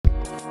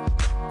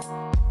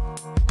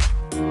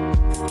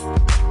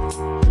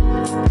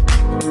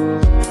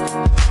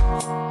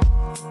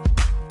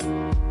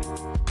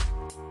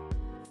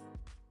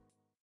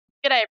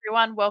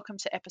everyone. Welcome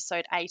to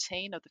episode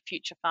 18 of the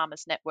Future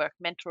Farmers Network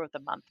Mentor of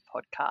the Month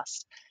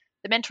podcast.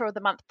 The Mentor of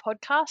the Month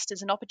podcast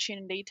is an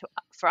opportunity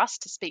for us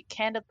to speak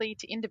candidly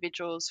to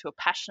individuals who are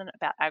passionate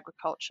about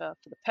agriculture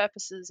for the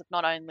purposes of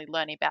not only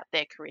learning about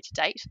their career to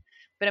date,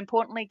 but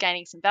importantly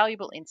gaining some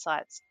valuable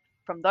insights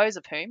from those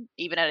of whom,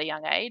 even at a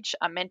young age,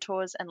 are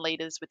mentors and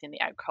leaders within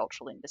the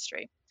agricultural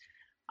industry.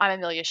 I'm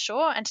Amelia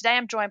Shaw, and today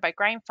I'm joined by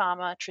grain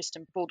farmer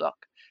Tristan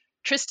Baldock.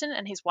 Tristan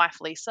and his wife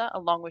Lisa,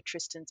 along with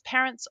Tristan's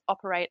parents,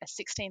 operate a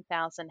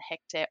 16,000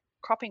 hectare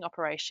cropping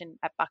operation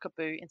at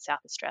Buckaboo in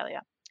South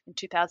Australia. In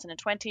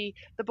 2020,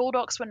 the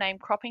Baldocks were named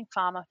Cropping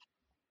Farmer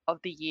of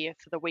the Year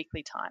for the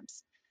Weekly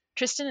Times.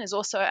 Tristan is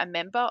also a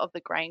member of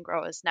the Grain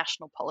Growers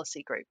National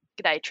Policy Group.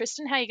 G'day,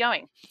 Tristan. How are you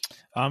going?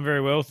 I'm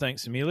very well,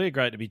 thanks, Amelia.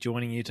 Great to be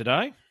joining you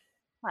today.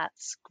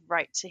 That's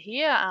great to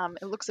hear.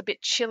 It looks a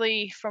bit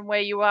chilly from where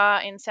you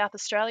are in South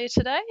Australia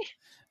today.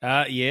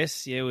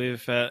 Yes,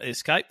 we've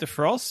escaped the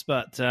frost,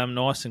 but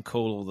nice and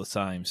cool all the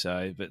same.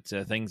 But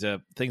things are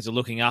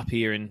looking up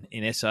here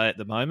in SA at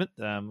the moment.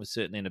 We're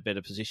certainly in a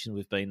better position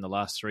we've been the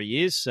last 3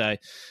 years, so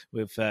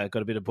we've got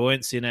a bit of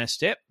buoyancy in our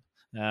step.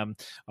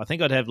 I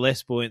think I'd have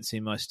less buoyancy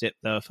in my step,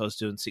 though, if I was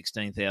doing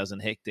 16,000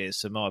 hectares.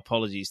 So my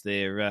apologies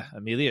there,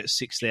 Amelia, it's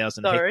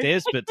 6,000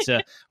 hectares. But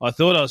I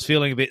thought I was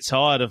feeling a bit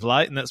tired of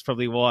late, and that's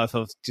probably why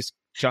I've just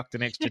chucked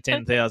an extra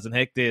 10,000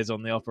 hectares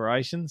on the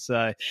operation.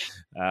 So,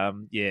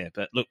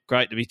 but look,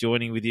 great to be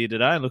joining with you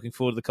today and looking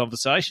forward to the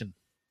conversation.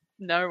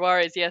 No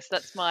worries. Yes,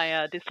 that's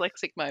my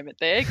dyslexic moment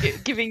there,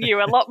 giving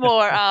you a lot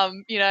more,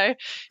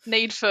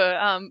 need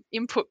for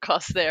input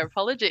costs there.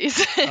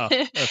 Apologies.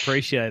 I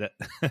appreciate it.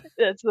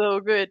 That's all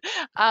good.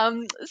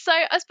 So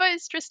I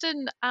suppose,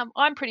 Tristan,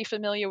 I'm pretty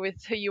familiar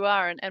with who you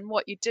are and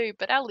what you do,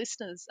 but our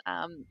listeners,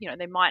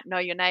 they might know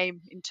your name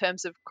in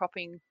terms of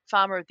Cropping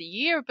Farmer of the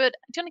Year, but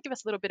do you want to give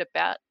us a little bit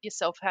about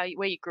yourself,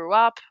 where you grew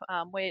up,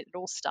 where it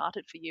all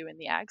started for you in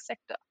the ag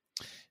sector?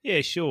 Yeah,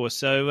 sure.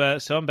 So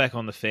I'm back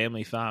on the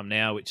family farm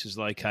now, which is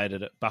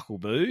located at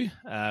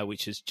Buckaboo,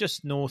 which is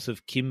just north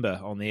of Kimber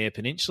on the Eyre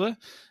Peninsula,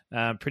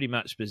 pretty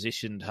much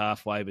positioned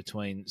halfway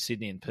between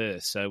Sydney and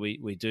Perth. So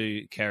we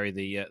do carry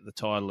the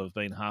title of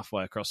being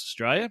halfway across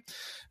Australia.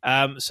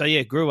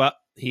 Grew up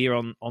here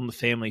on the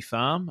family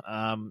farm.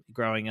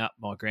 Growing up,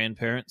 my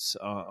grandparents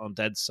on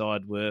Dad's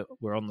side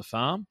were on the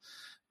farm.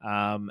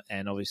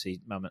 And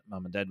obviously mum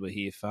and dad were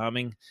here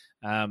farming.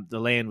 The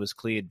land was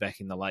cleared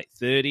back in the late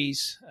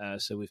 30s,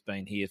 so we've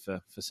been here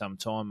for some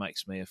time,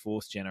 makes me a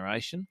fourth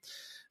generation.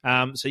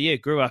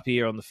 Grew up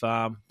here on the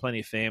farm,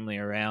 plenty of family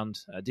around.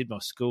 I did my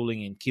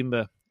schooling in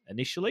Kimber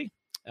initially,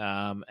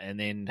 and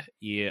then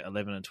year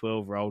 11 and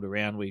 12 rolled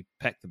around. We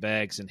packed the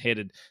bags and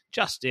headed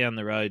just down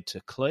the road to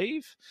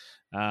Cleve.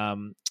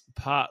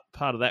 Part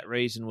of that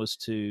reason was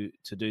to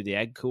do the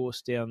ag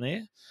course down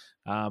there.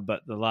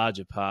 But the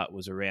larger part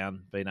was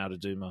around being able to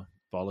do my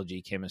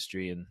biology,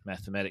 chemistry, and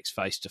mathematics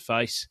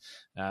face-to-face.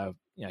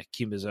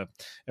 Kimber's a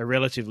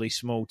relatively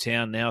small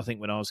town now. I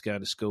think when I was going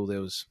to school, there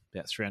was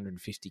about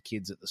 350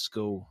 kids at the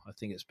school. I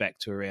think it's back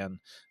to around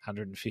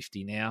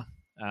 150 now.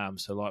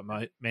 So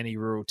like many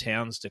rural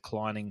towns,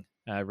 declining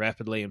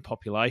rapidly in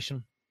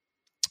population.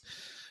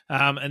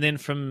 And then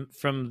from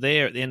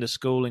there, at the end of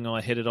schooling,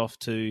 I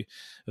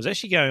was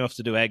actually going off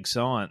to do ag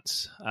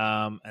science.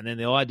 And then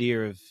the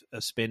idea of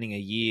spending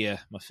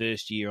my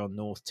first year on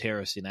North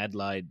Terrace in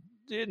Adelaide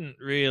didn't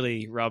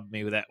really rub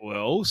me with that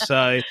well.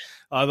 So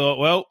I thought,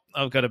 well,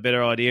 I've got a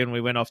better idea. And we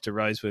went off to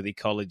Roseworthy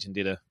College and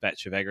did a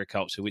Bachelor of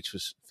Agriculture, which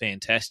was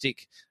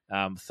fantastic.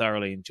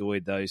 Thoroughly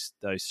enjoyed those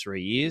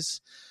 3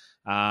 years.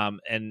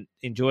 And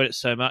enjoyed it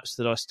so much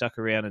that I stuck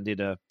around and did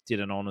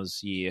an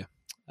honours year.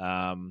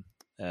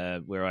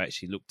 Where I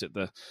actually looked at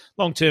the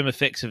long-term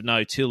effects of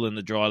no-till in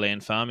the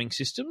dryland farming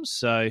systems.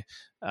 So,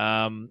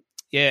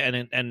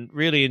 and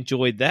really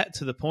enjoyed that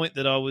to the point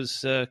that I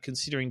was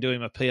considering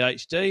doing my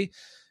PhD.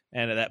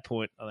 And at that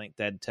point, I think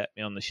Dad tapped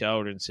me on the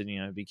shoulder and said,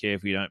 be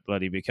careful you don't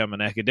bloody become an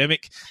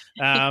academic.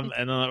 And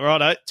I'm like,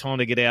 righto, time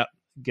to get out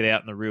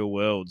in the real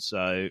world.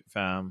 So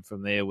from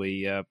there,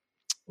 we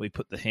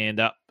put the hand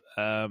up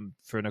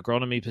for an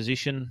agronomy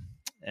position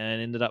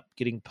and ended up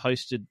getting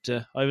posted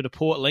over to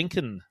Port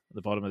Lincoln at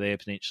the bottom of the Eyre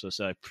Peninsula.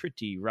 So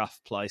pretty rough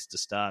place to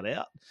start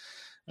out.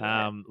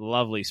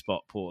 Lovely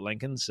spot, Port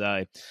Lincoln.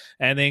 So,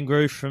 and then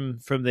grew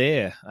from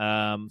there.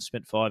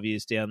 Spent 5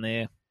 years down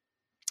there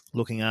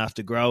looking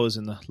after growers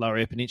in the Lower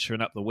Eyre Peninsula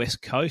and up the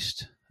west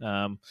coast,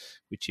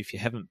 which if you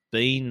haven't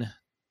been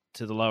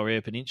to the Lower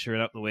Eyre Peninsula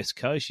and up the west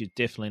coast, you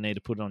definitely need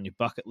to put it on your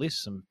bucket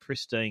list. Some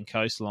pristine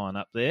coastline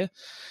up there.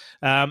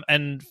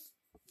 And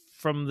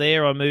from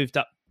there, I moved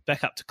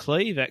back up to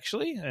Cleve,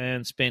 actually,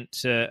 and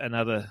spent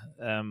another,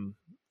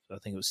 I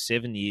think it was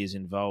 7 years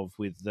involved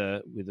with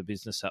the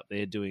business up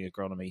there doing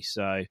agronomy.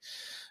 So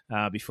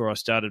before I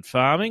started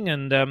farming,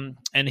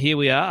 and here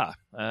we are.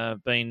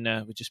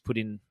 We just put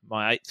in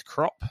my 8th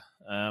crop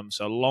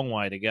so a long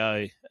way to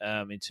go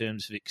in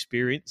terms of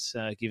experience,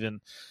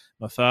 given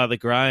my father,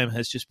 Graham,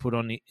 has just put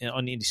on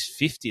his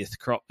 50th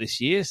crop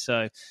this year,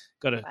 so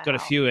got a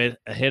few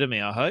ahead of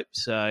me, I hope.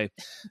 So,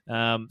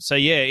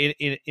 yeah,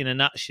 in a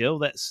nutshell,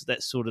 that's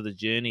sort of the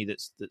journey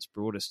that's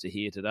brought us to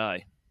here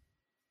today.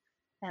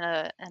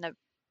 And a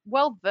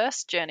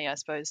well-versed journey, I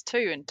suppose, too,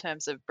 in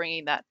terms of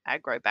bringing that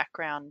agro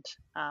background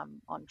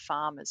on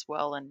farm as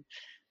well. And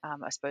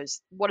I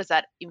suppose, what has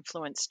that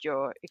influenced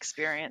your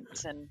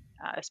experience and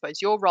I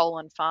suppose your role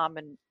on farm,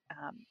 and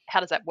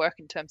how does that work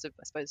in terms of,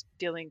 I suppose,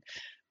 dealing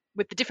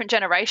with the different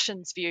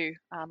generations' view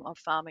of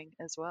farming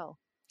as well?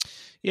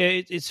 Yeah,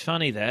 it's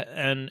funny that,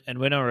 and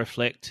when I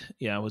reflect,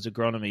 was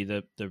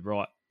agronomy the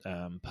right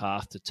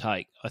path to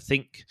take? I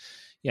think,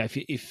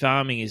 if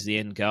farming is the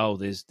end goal,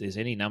 there's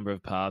any number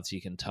of paths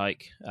you can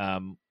take.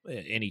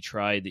 Any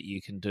trade that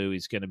you can do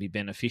is going to be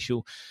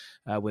beneficial,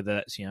 whether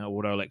that's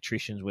auto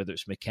electricians, whether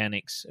it's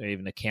mechanics, or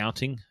even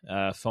accounting.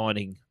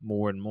 Finding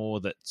more and more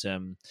that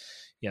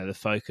the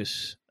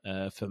focus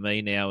for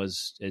me now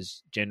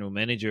as general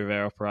manager of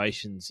our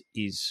operations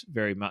is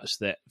very much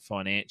that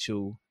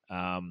financial,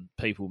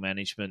 people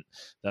management,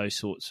 those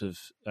sorts of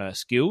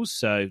skills.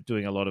 So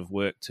doing a lot of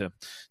work to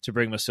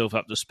bring myself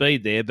up to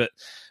speed there. But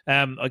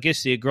I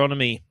guess the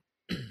agronomy,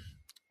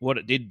 what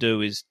it did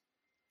do is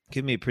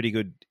give me a pretty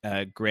good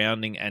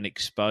grounding and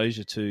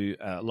exposure to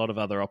a lot of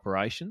other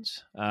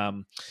operations.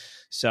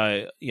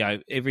 So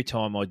every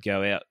time I'd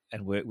go out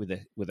and work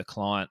with a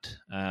client,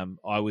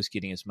 I was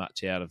getting as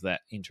much out of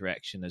that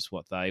interaction as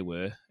what they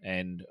were,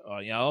 and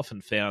I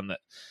often found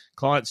that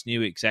clients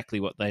knew exactly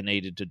what they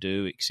needed to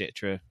do,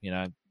 etc.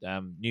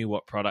 Knew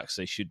what products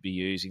they should be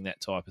using,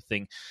 that type of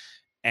thing.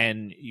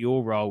 And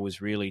your role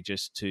was really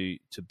just to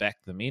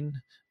back them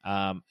in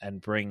and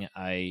bring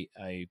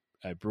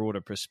a broader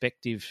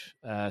perspective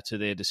to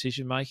their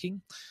decision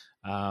making.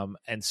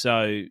 And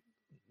so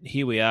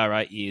here we are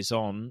 8 years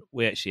on,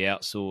 we actually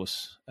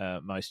outsource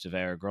most of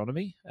our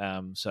agronomy.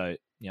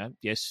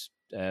 Yes,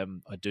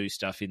 I do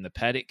stuff in the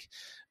paddock.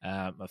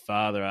 My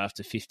father,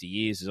 after 50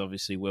 years, is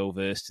obviously well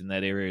versed in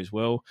that area as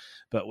well.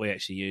 But we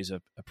actually use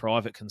a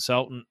private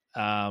consultant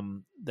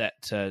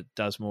that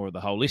does more of the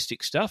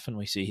holistic stuff, and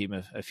we see him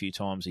a few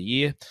times a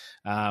year.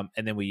 And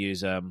then we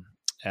use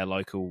our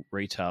local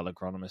retail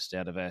agronomist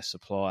out of our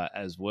supplier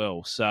as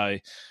well. So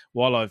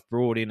while I've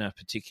brought in a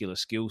particular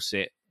skill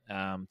set,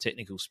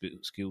 technical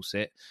skill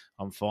set,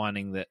 I'm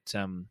finding that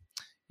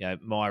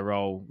my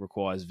role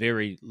requires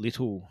very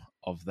little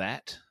of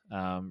that.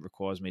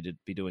 Requires me to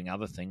be doing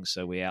other things,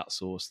 so we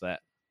outsource that.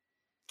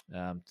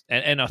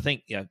 And I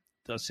think,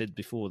 I said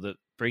before that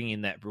bringing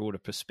in that broader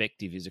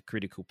perspective is a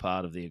critical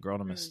part of the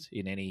agronomist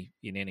in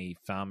any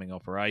farming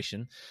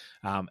operation,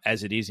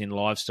 as it is in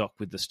livestock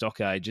with the stock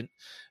agent.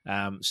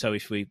 So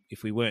if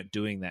we weren't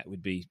doing that,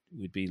 we'd be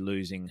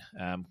losing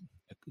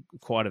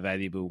quite a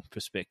valuable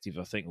perspective,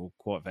 I think, or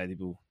quite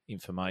valuable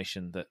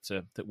information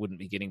that wouldn't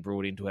be getting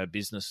brought into our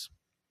business.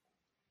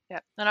 Yeah,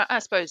 and I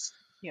suppose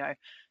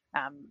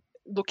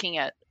looking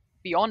at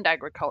beyond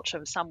agriculture,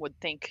 some would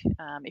think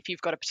if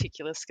you've got a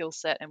particular skill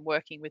set and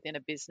working within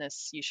a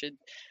business, you should,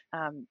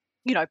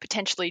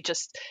 potentially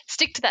just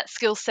stick to that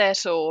skill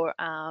set, or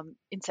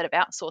instead of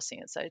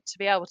outsourcing it. So to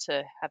be able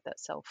to have that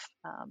self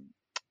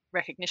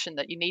recognition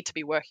that you need to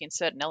be working in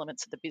certain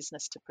elements of the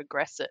business to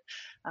progress it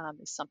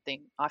is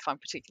something I find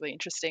particularly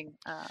interesting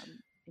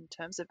in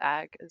terms of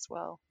ag as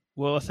well.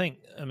 Well, I think,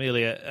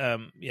 Amelia,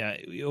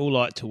 we all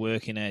like to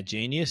work in our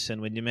genius,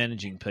 and when you're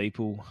managing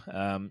people,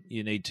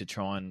 you need to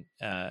try and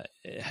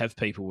have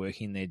people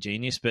working in their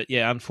genius. But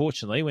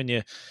unfortunately, when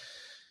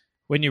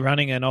you're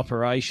running an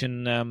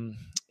operation,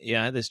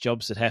 there's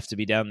jobs that have to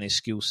be done. There's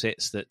skill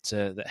sets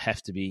that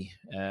have to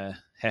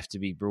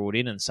be brought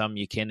in, and some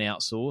you can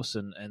outsource,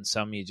 and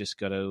some you just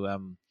got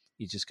to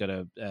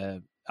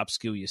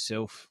upskill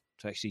yourself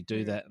to actually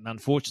do that. And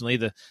unfortunately,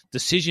 the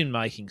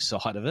decision-making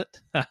side of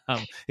it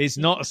is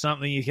not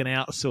something you can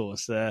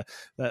outsource.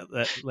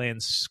 That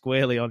lands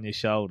squarely on your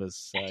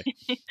shoulders. So.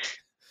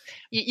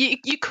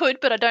 You could,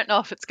 but I don't know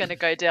if it's going to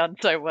go down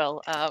so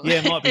well.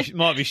 It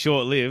might be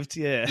short-lived.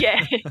 Yeah.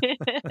 Yeah,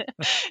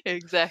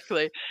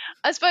 exactly.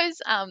 I suppose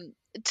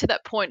to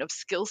that point of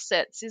skill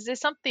sets, is there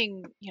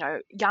something,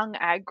 young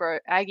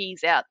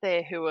aggies out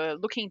there who are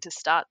looking to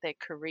start their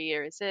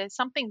career? Is there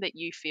something that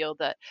you feel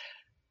that,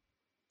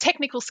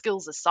 technical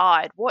skills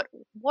aside, what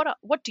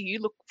do you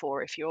look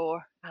for if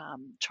you're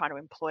trying to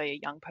employ a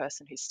young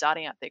person who's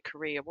starting out their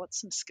career?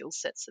 What's some skill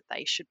sets that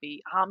they should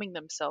be arming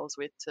themselves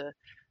with to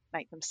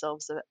make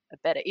themselves a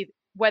better,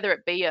 whether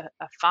it be a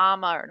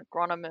farmer, an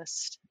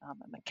agronomist,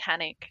 a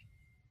mechanic?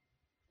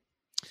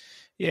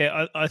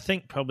 Yeah, I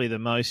think probably the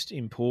most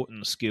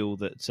important skill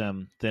that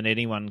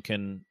anyone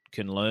can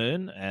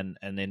learn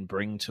and then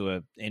bring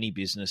to any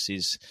business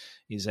is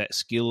that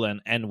skill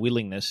and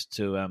willingness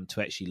to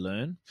actually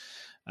learn.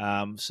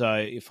 So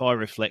if I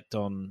reflect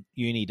on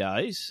uni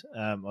days,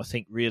 I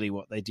think really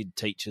what they did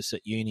teach us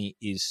at uni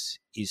is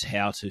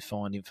how to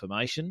find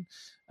information,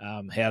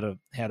 how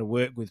to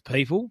work with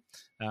people,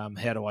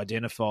 how to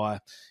identify,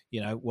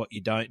 what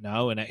you don't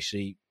know, and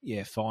actually,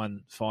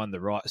 find the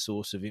right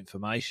source of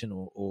information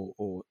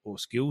or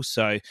skills.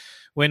 So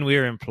when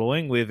we're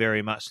employing, we're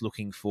very much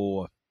looking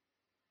for.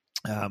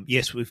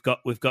 Yes, we've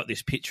got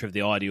this picture of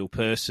the ideal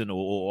person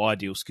or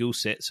ideal skill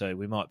set. So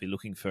we might be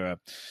looking for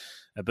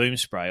a boom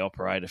spray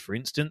operator, for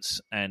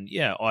instance, and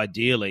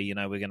ideally,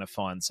 we're going to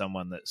find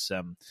someone that's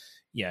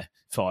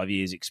 5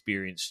 years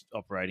experience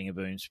operating a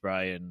boom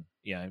spray and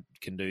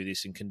can do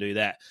this and can do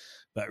that.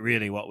 But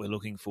really, what we're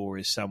looking for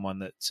is someone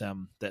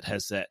that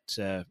has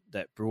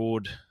that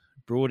broad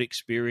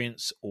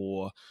experience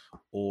or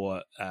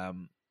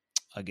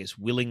I guess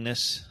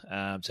willingness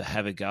to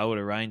have a go at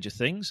a range of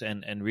things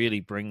and really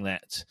bring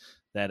that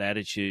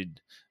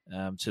attitude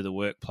to the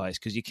workplace,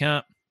 because you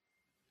can't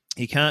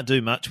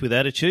do much with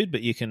attitude,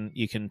 but you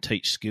can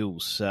teach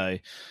skills. So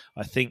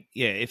I think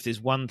if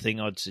there's one thing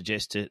I'd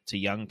suggest to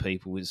young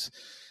people is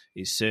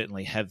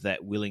certainly have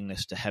that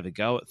willingness to have a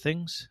go at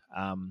things.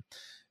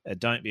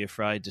 Don't be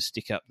afraid to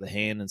stick up the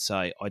hand and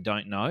say I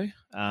don't know,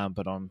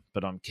 but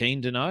I'm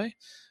keen to know,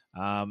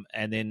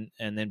 and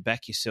then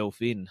back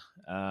yourself in.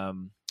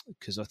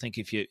 Because I think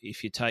if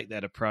you take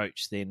that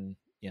approach, then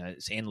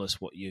it's endless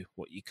what you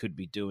could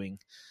be doing.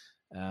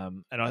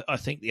 And I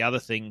think the other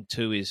thing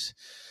too is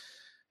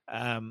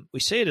we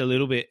see it a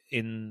little bit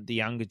in the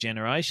younger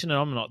generation, and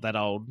I'm not that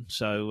old,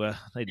 so I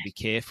need to be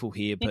careful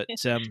here. But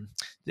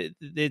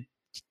there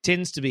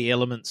tends to be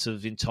elements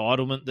of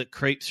entitlement that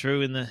creep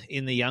through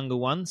in the younger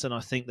ones, and I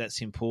think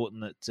that's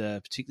important.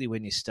 That particularly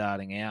when you're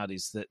starting out,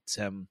 is that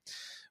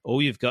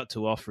all you've got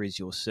to offer is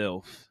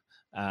yourself.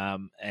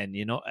 And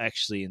you're not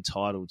actually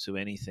entitled to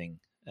anything.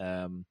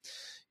 While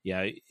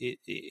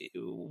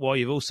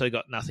you've also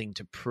got nothing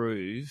to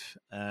prove,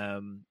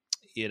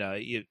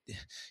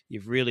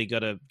 you've really got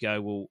to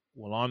go,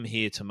 well, I'm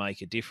here to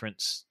make a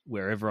difference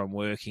wherever I'm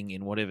working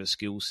in whatever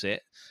skill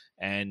set,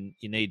 and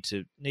you need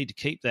to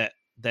keep that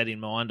in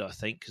mind, I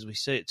think, because we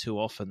see it too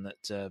often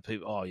that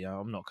people,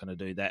 I'm not going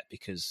to do that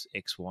because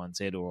X, Y, and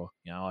Z, or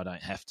I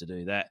don't have to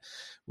do that.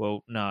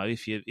 Well, no,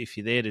 if you're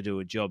there to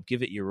do a job,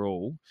 give it your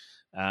all.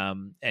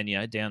 And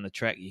down the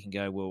track you can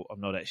go, well, I'm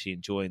not actually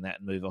enjoying that,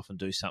 and move off and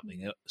do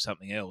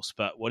something else.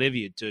 But whatever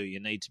you do, you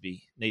need to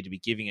be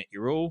giving it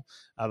your all.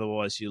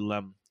 Otherwise, you'll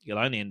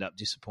only end up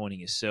disappointing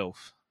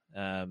yourself.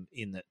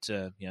 In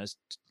that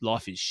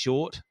life is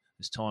short.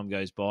 As time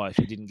goes by, if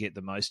you didn't get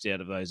the most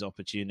out of those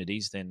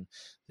opportunities, then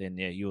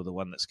you're the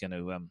one that's going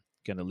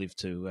to live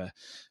to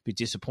be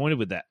disappointed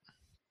with that.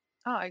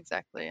 Oh,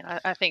 exactly.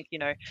 I think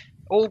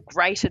all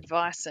great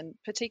advice, and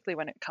particularly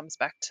when it comes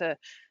back to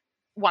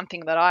one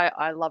thing that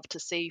I love to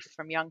see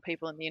from young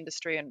people in the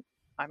industry, and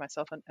I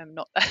myself am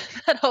not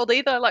that old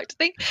either, I like to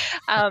think,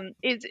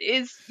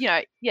 is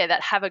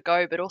that have a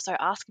go, but also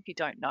ask if you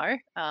don't know.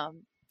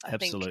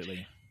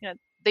 Absolutely. I think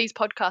these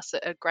podcasts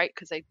are great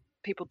because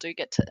people do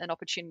get an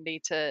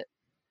opportunity to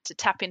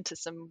tap into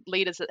some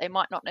leaders that they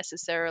might not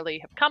necessarily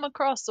have come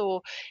across,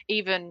 or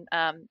even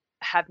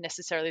have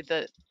necessarily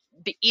the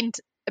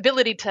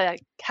ability to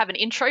have an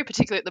intro,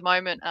 particularly at the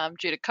moment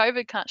due to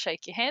COVID, can't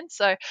shake your hand.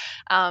 So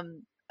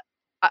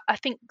I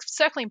think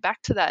circling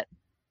back to that,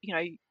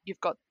 you've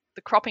got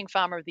the Cropping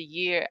Farmer of the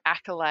Year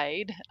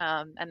accolade,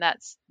 and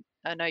that's,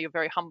 I know you're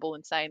very humble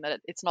in saying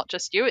that it's not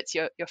just you, it's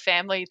your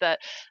family that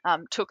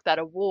took that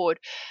award.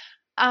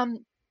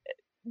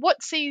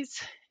 What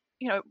sees,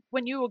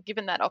 when you were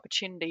given that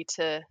opportunity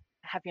to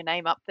have your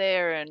name up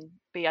there and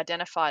be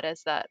identified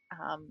as that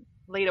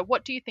leader,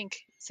 what do you think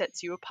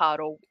sets you apart,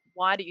 or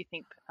why do you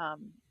think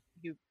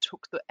you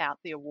took out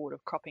the award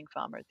of Cropping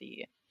Farmer of the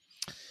Year?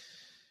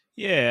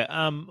 Yeah,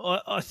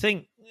 I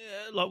think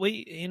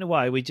in a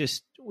way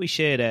we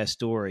shared our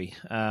story,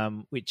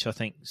 which I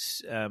think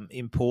is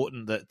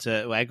important, that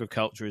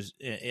agriculture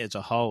as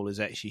a whole is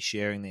actually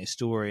sharing their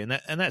story,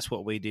 and that's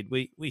what we did.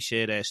 We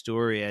shared our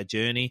story, our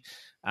journey.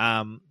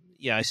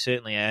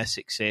 Certainly our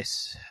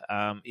success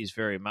is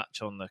very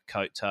much on the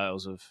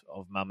coattails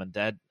of Mum and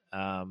Dad.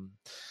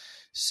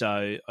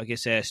 So I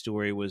guess our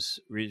story was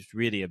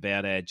really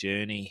about our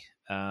journey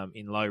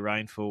in low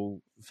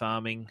rainfall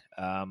farming.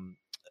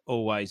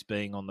 Always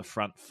being on the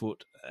front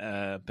foot,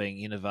 being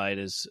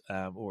innovators,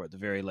 or at the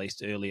very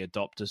least early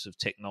adopters of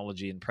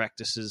technology and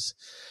practices.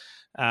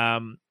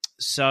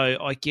 So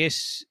I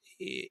guess,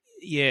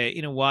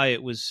 in a way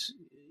it was,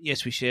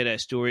 yes, we shared our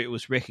story. It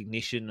was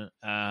recognition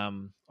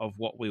of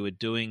what we were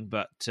doing,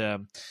 but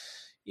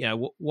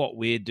what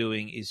we're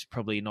doing is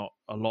probably not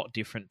a lot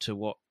different to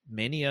what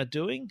many are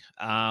doing.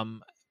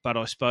 But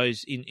I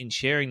suppose in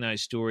sharing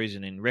those stories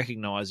and in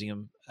recognising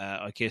them,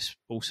 I guess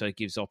also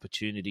gives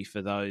opportunity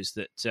for those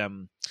that,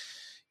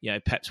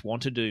 perhaps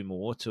want to do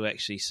more to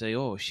actually see,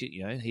 oh shit,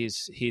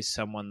 here's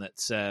someone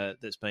that's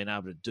been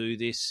able to do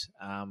this.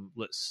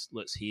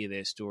 Let's hear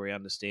their story,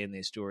 understand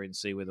their story, and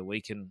see whether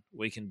we can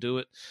do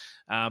it.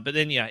 But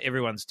then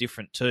everyone's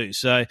different too.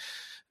 So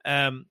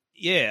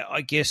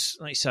I guess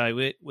like you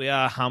say, we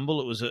are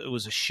humble. It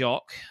was a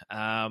shock.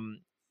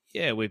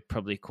 We'd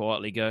probably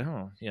quietly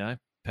go,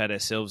 pat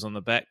ourselves on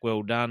the back.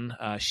 Well done.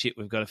 Shit,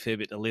 we've got a fair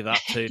bit to live up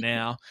to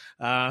now.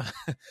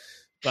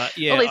 But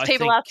all these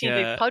people asking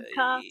to do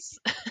podcasts.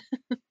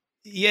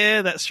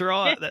 Yeah, that's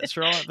right. That's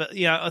right. But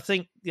I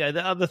think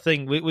the other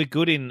thing, we're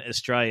good in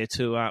Australia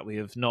too, aren't we?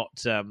 Of not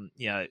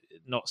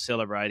not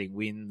celebrating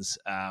wins,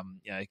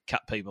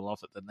 cut people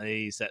off at the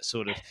knees, that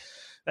sort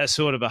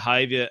of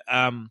behaviour.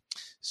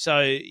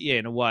 So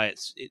in a way,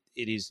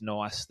 it is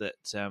nice that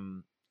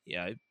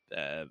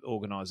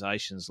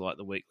organisations like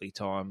the Weekly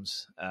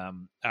Times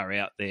are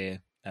out there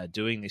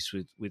doing this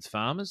with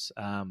farmers.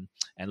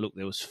 And look,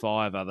 there was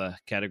 5 other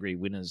category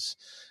winners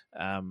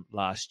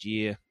last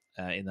year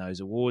in those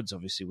awards.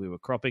 Obviously, we were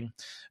cropping,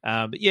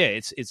 but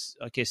it's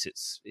I guess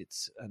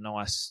it's a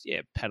nice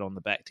pat on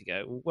the back to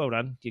go, well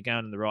done, you're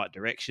going in the right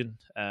direction.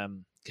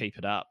 Keep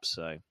it up.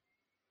 So,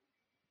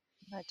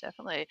 no,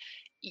 definitely.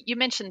 You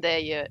mentioned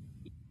there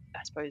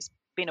I suppose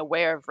being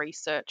aware of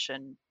research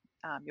and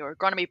your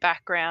agronomy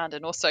background,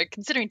 and also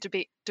considering to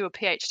do a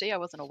PhD. I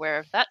wasn't aware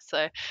of that,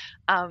 so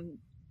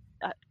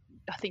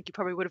I think you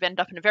probably would have ended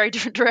up in a very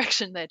different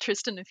direction there,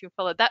 Tristan, if you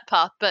followed that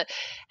path. But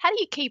how do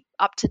you keep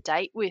up to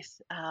date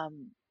with,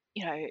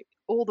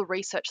 all the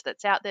research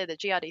that's out there? The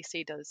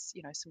GRDC does,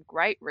 some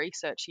great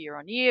research year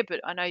on year,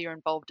 but I know you're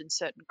involved in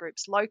certain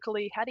groups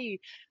locally. How do you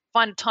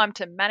find time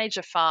to manage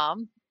a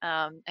farm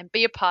and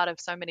be a part of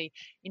so many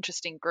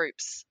interesting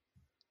groups?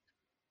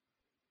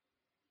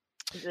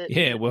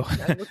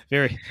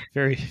 Very,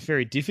 very,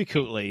 very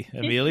difficultly,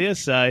 Amelia.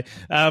 So,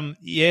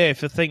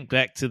 if I think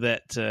back to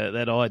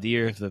that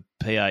idea of the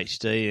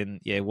PhD and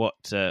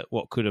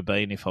what could have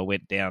been if I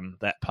went down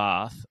that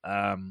path.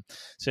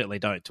 Certainly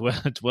don't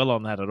dwell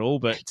on that at all.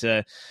 But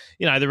the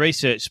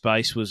research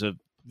space was a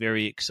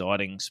very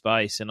exciting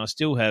space, and I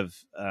still have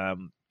a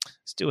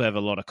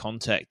lot of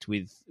contact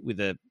with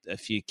a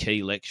few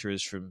key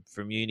lecturers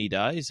from uni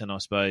days, and I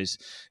suppose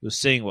it was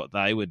seeing what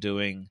they were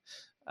doing.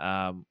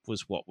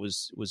 Was what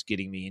was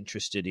getting me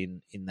interested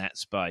in that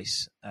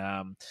space.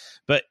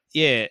 But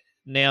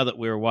now that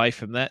we're away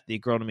from that, the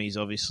agronomy is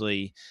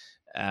obviously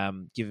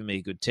given me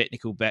a good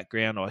technical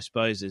background. I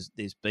suppose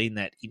there's been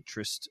that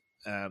interest.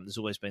 There's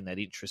always been that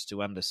interest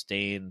to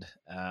understand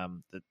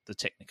the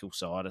technical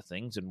side of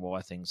things and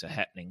why things are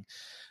happening.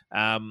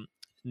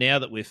 Now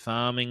that we're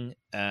farming,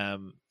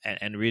 and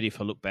really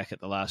if I look back at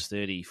the last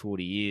 30,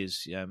 40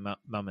 years,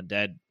 mum and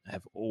dad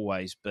have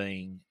always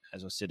been,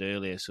 as I said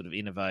earlier, sort of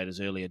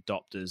innovators, early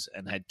adopters,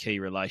 and had key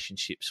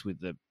relationships with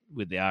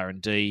the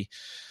R&D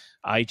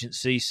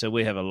agency. So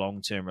we have a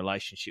long-term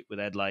relationship with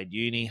Adelaide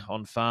Uni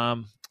on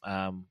farm,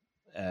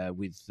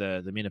 with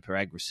the Minnipa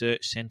Ag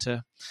Research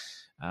Centre.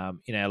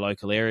 In our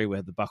local area, we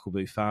have the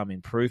Buckleboo Farm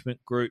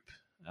Improvement Group,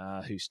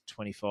 who's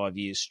 25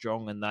 years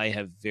strong, and they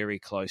have very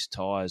close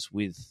ties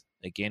with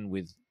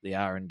the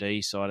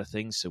R&D side of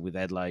things, so with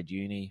Adelaide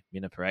Uni,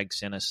 Minnipa Ag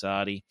Centre,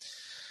 SARDI.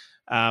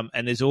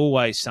 And there's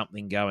always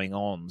something going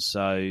on.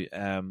 So,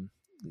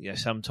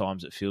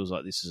 sometimes it feels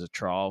like this is a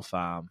trial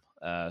farm.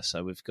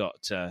 So we've got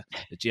the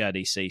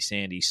GRDC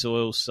Sandy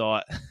Soil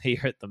site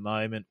here at the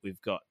moment.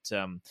 We've got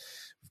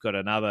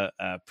another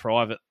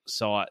private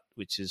site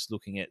which is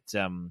looking at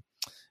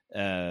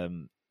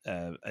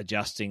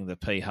adjusting the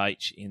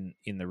pH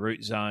in the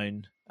root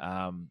zone,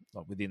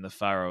 within the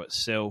furrow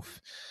itself.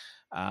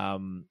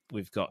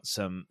 We've got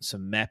some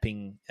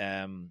mapping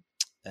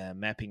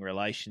mapping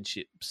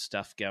relationship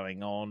stuff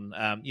going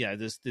on.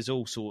 There's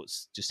all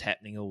sorts just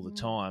happening all the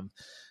time.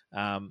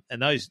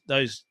 And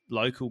those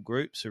local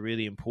groups are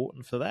really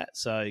important for that.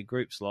 So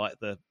groups like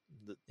the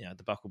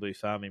Buckleboo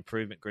Farm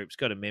Improvement Group's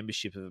got a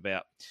membership of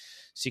about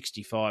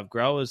 65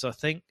 growers, I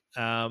think,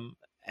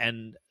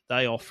 and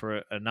they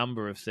offer a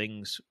number of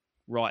things,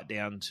 right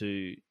down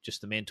to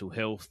just the mental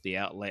health, the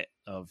outlet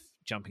of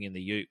jumping in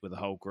the ute with a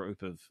whole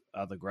group of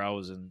other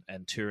growers and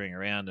touring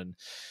around and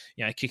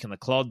kicking the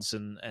clods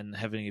and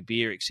having a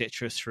beer,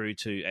 etc., through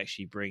to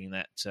actually bringing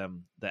that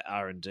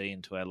R&D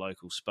into our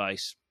local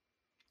space.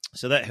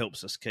 So that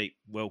helps us keep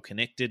well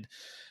connected.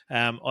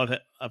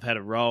 I've had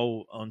a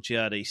role on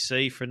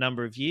GRDC for a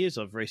number of years.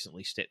 I've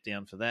recently stepped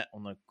down for that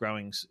on the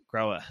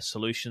Grower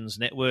Solutions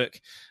Network,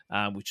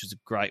 which is a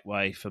great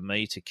way for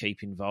me to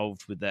keep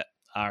involved with that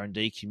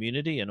R&D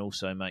community and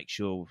also make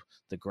sure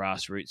the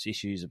grassroots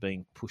issues are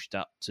being pushed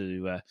up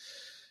to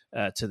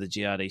the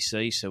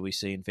GRDC, so we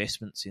see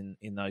investments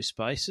in those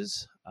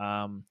spaces.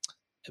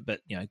 But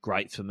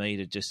great for me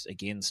to just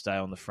again stay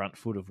on the front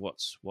foot of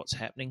what's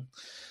happening.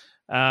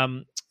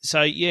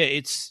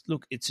 It's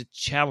a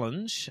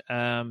challenge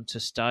to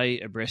stay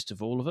abreast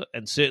of all of it,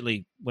 and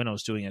certainly when I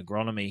was doing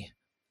agronomy,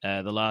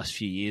 the last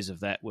few years of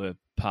that were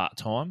part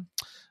time,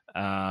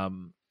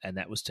 and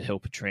that was to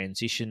help a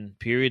transition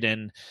period.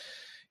 And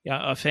Yeah,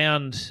 I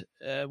found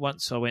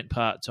once I went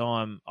part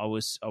time, I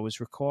was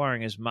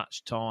requiring as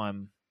much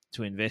time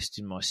to invest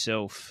in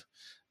myself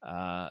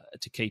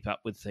to keep up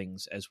with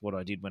things as what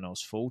I did when I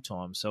was full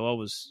time. So I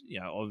was,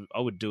 I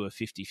would do a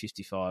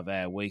 50-55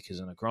 hour week as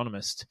an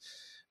agronomist.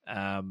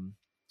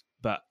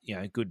 But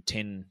a good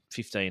 10,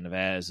 15 of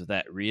hours of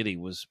that really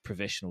was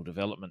professional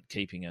development,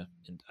 keeping in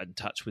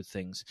touch with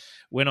things.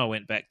 When I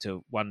went back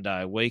to 1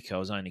 day a week, I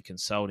was only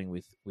consulting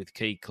with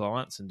key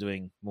clients and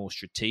doing more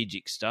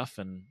strategic stuff,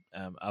 and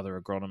other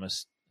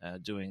agronomists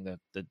doing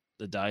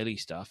the daily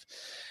stuff.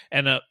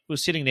 And I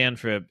was sitting down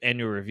for an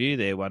annual review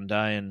there one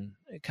day, and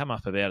it come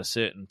up about a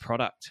certain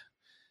product,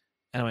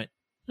 and I went,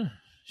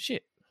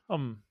 shit,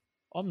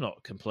 I'm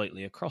not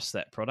completely across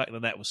that product,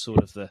 and that was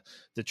sort of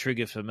the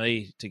trigger for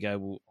me to go,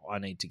 well, I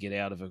need to get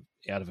out of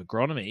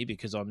agronomy,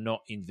 because I'm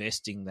not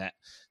investing that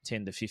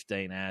 10 to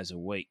 15 hours a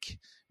week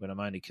when I'm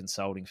only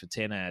consulting for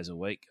 10 hours a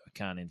week. I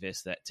can't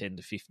invest that 10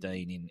 to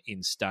 15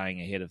 in staying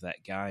ahead of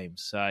that game.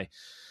 So,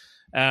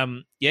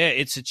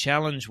 it's a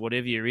challenge,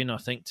 whatever you're in, I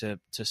think, to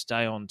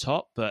stay on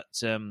top. But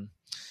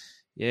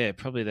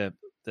probably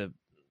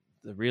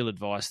the real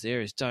advice there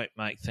is don't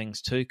make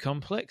things too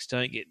complex.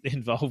 Don't get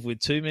involved with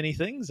too many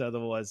things.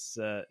 Otherwise,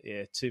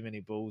 too many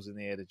balls in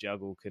the air to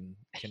juggle can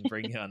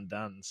bring you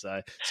undone.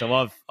 So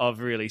I've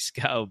really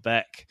scaled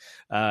back.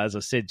 As I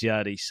said,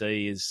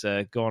 GRDC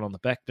has gone on the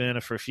back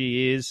burner for a few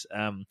years.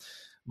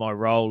 My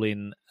role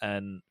in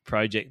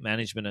project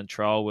management and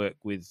trial work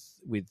with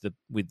the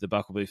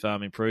Buckleboo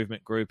Farm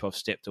Improvement Group, I've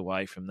stepped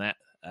away from that.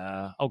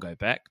 I'll go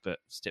back, but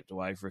stepped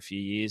away for a few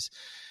years,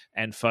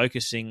 and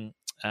focusing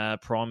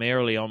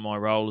primarily on my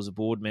role as a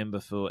board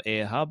member for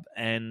Air Hub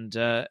and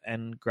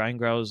Grain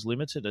Growers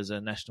Limited as a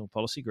national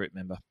policy group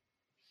member.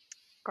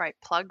 Great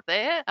plug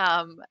there.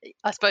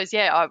 I suppose,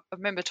 I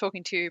remember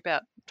talking to you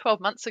about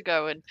 12 months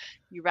ago, and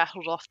you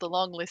rattled off the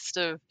long list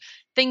of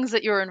things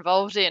that you're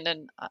involved in,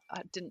 and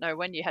I didn't know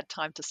when you had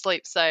time to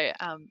sleep. So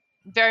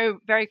very,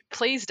 very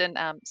pleased, and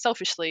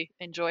selfishly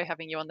enjoy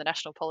having you on the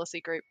National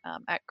Policy Group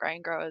at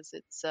Grain Growers.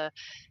 It's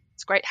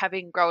great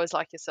having growers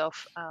like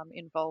yourself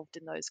involved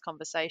in those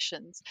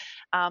conversations.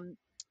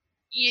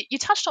 You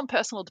touched on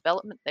personal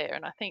development there,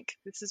 and I think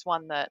this is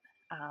one that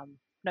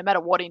no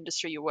matter what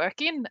industry you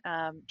work in,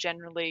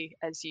 generally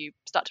as you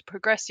start to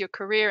progress your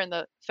career, and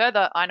the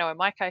further, I know in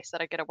my case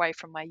that I get away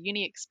from my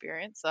uni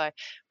experience, I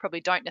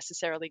probably don't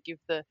necessarily give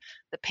the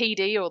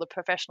PD or the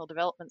professional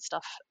development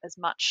stuff as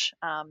much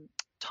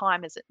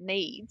time as it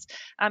needs.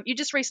 You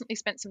just recently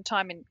spent some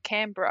time in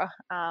Canberra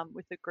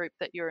with the group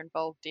that you're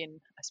involved in.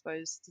 I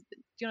suppose, do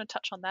you want to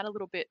touch on that a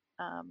little bit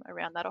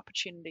around that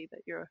opportunity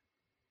that you're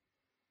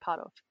part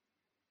of?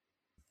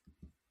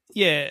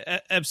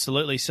 Yeah,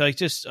 absolutely. So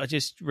just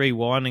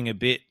rewinding a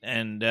bit,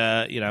 and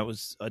it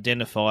was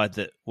identified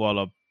that while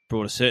I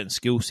brought a certain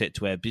skill set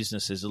to our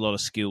business, there's a lot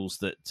of skills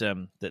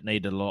that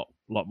need a lot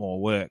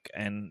more work,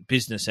 and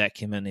business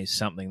acumen is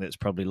something that's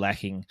probably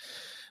lacking.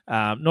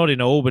 Not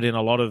in all, but in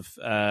a lot of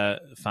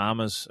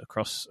farmers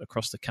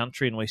across the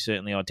country, and we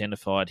certainly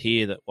identified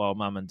here that while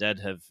Mum and Dad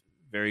have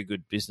very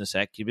good business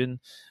acumen,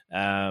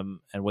 and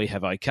we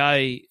have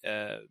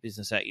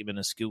business acumen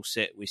and skill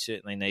set, we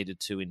certainly needed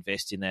to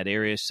invest in that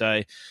area.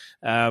 So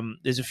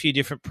there's a few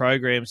different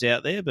programs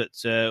out there, but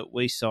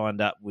we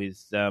signed up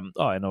with, and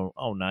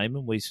I'll name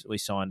them, we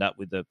signed up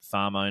with the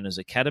Farm Owners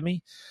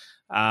Academy,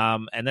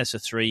 and that's a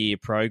 3-year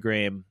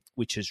program,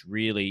 which is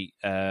really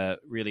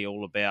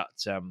all about,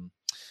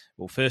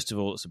 well, first of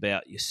all, it's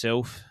about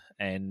yourself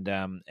and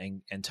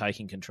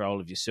taking control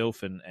of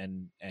yourself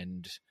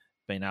and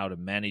being able to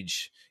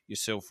manage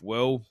yourself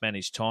well,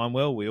 manage time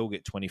well. We all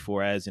get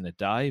 24 hours in a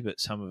day, but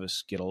some of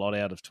us get a lot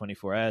out of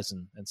 24 hours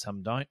and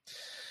some don't.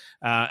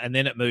 And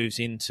then it moves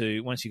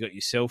into, once you've got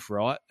yourself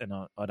right, and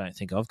I don't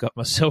think I've got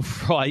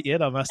myself right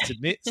yet, I must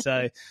admit.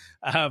 So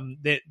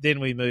then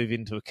we move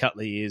into a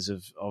couple of years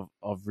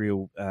of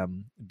real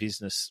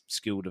business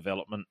skill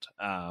development.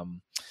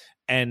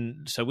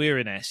 And so we're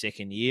in our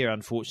second year.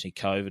 Unfortunately,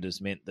 COVID has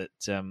meant that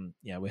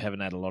we haven't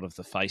had a lot of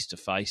the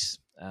face-to-face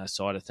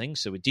side of things.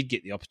 So we did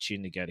get the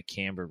opportunity to go to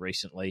Canberra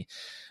recently,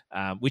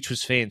 which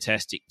was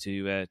fantastic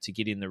to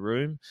get in the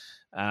room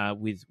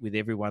with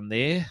everyone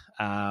there.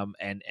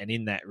 And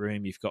in that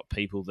room, you've got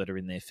people that are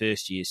in their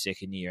first year,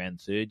 second year, and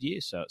third year.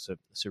 So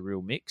it's a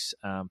real mix.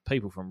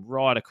 People from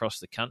right across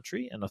the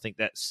country, and I think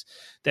that's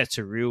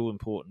a real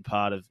important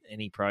part of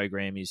any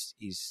program is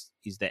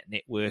that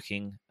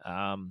networking.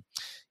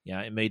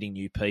 Meeting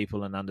new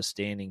people and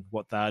understanding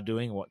what they're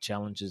doing, what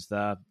challenges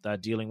they're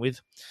dealing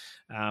with.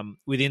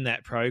 Within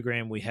that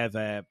program, we have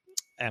a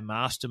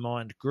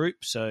mastermind group.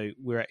 So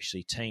we're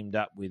actually teamed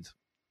up with,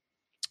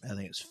 I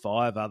think it's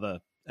 5 other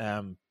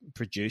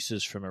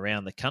producers from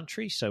around the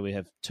country. So we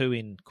have 2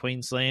 in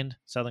Queensland,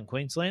 southern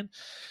Queensland,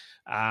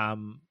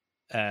 1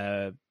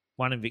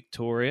 in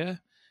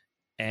Victoria,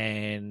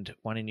 and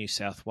 1 in New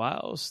South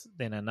Wales,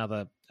 then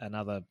another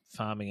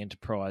farming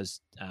enterprise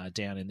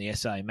down in the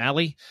SA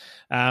Mallee.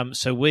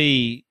 So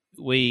we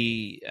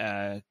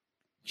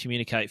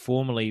communicate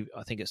formally.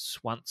 I think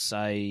it's once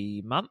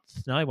every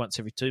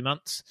 2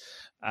 months.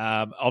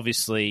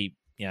 Obviously,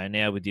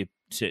 now with your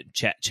certain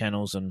chat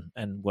channels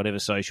and whatever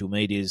social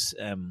medias,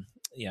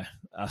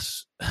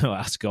 us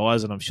us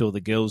guys, and I'm sure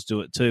the girls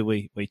do it too.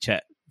 We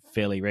chat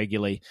fairly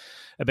regularly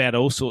about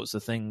all sorts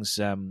of things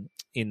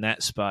in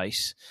that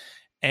space.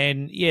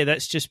 And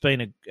that's just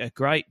been a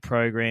great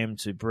program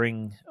to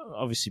bring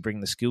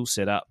the skill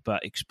set up,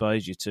 but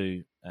expose you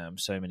to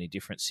so many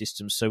different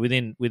systems. So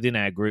within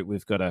our group,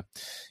 we've got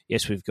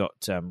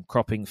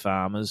cropping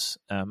farmers,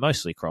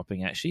 mostly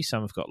cropping actually.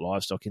 Some have got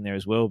livestock in there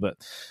as well, but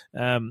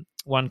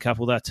one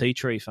couple, they're tea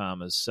tree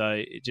farmers. So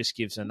it just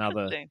gives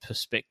another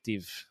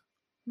perspective,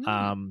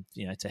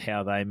 to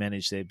how they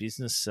manage their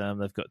business.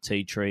 They've got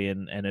tea tree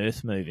and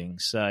earth moving.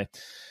 So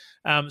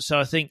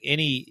I think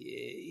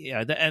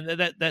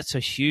that's a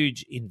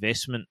huge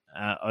investment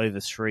over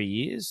 3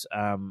 years.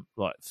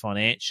 Like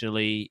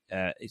financially,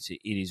 it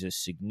is a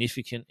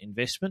significant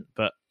investment,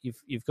 but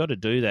you've got to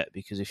do that,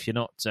 because if you're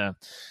not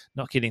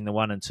getting the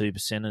 1% and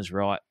 2%ers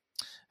right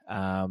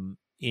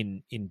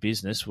in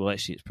business, well,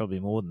 actually, it's probably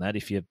more than that.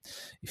 If you're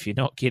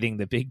not getting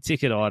the big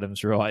ticket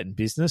items right in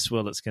business,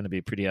 well, it's going to be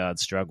a pretty hard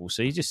struggle.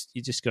 So you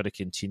just got to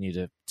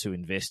continue to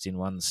invest in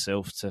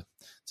oneself to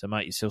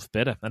make yourself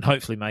better, and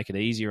hopefully make it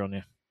easier on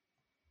you.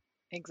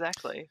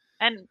 Exactly.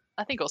 And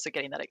I think also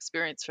getting that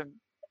experience from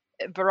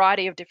a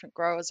variety of different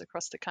growers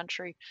across the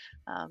country.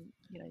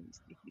 You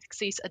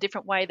see a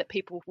different way that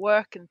people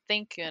work and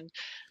think, and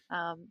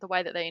the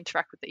way that they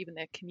interact with even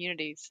their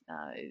communities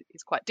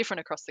is quite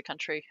different across the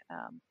country.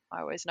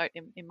 I always note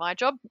in my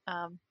job.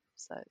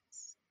 So I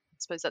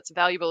suppose that's a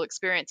valuable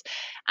experience.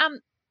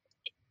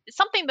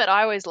 Something that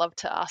I always love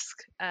to ask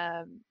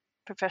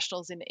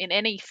professionals in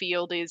any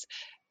field is,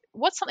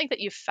 what's something that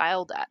you've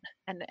failed at,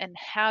 and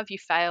how have you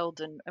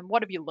failed, and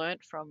what have you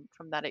learned from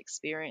that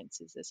experience?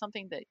 Is there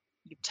something that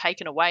you've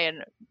taken away,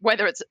 and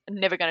whether it's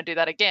never going to do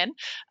that again,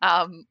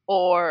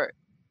 or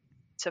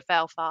to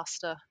fail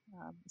faster?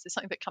 Is there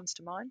something that comes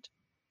to mind?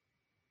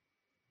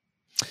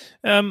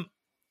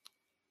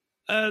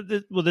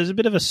 There's a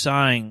bit of a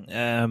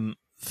saying,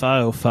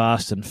 fail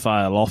fast and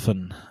fail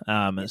often.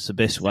 It's the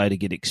best way to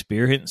get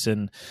experience,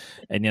 and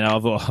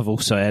I've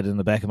also had in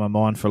the back of my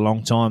mind for a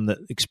long time that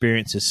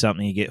experience is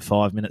something you get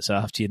 5 minutes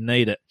after you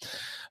need it.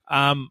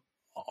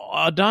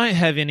 I don't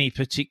have any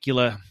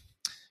particular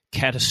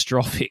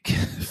catastrophic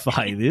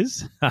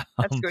failures.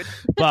 That's good.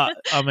 But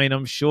I mean,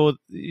 I'm sure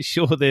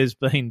there's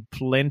been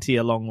plenty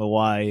along the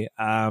way.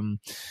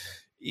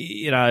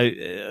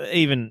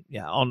 Even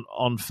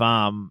on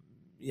farm,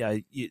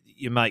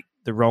 you make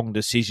the wrong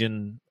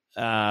decision.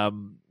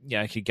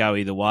 It could go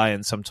either way,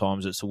 and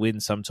sometimes it's a win,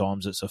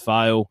 sometimes it's a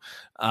fail.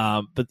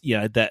 But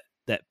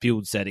that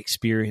builds that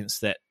experience,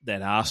 that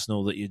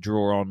arsenal that you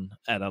draw on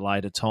at a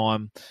later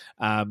time.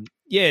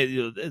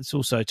 It's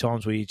also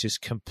times where you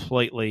just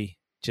completely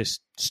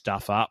just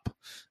stuff up.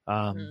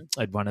 I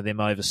had one of them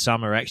over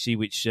summer actually,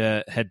 which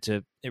it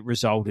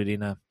resulted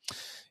in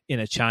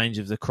a change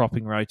of the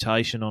cropping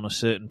rotation on a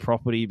certain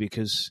property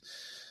because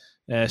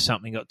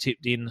something got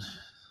tipped in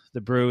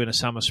the brew in a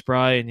summer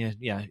spray, and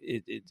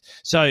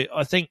so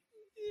I think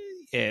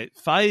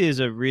failures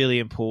are really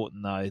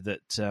important though.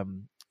 That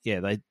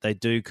they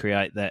do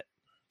create that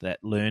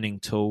learning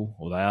tool,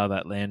 or they are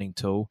that learning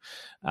tool.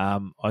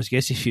 I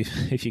guess if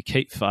you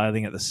keep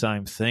failing at the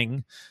same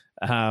thing,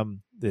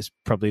 there's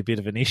probably a bit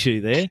of an issue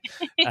there.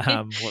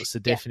 What's the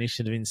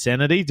definition of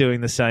insanity?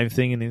 Doing the same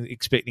thing and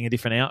expecting a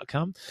different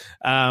outcome.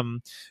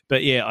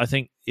 But I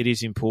think it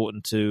is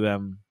important to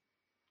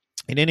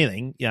in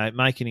anything,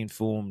 make an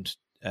informed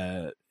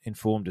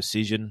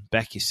decision,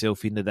 back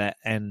yourself into that,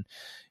 and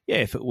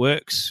if it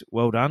works,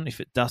 well done.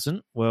 If it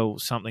doesn't, well,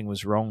 something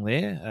was wrong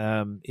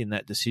there in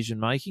that decision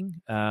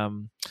making,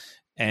 and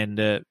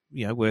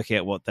work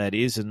out what that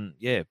is, and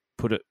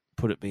put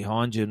it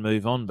behind you and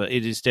move on. But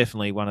it is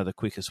definitely one of the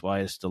quickest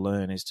ways to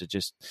learn, is to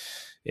just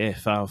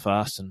fail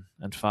fast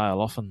and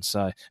fail often.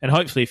 So, and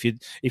hopefully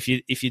if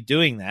you're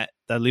doing that,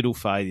 the little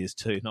failures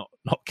too, not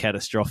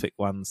catastrophic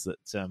ones that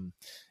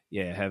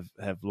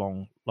have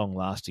long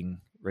lasting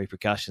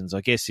repercussions.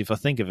 I guess if I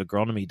think of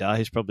agronomy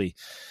days, probably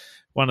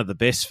one of the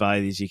best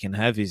failures you can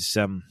have is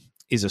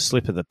a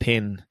slip of the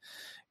pen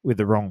with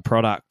the wrong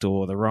product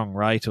or the wrong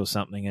rate or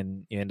something,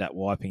 and you end up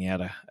wiping out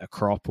a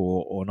crop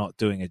or not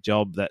doing a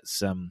job.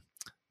 That's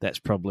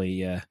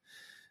probably a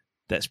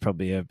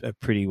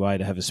pretty way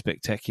to have a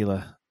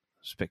spectacular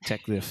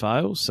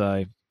fail.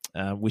 So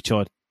which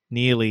I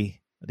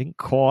didn't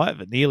quite,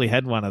 but nearly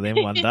had one of them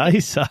one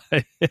day. So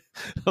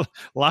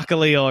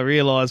luckily I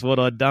realised what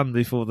I'd done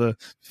before the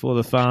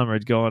farmer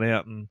had gone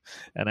out and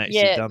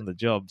actually done the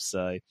job.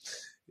 So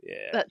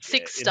that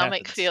sick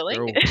stomach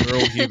feeling. We're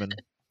all human.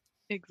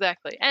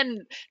 Exactly.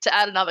 And to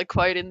add another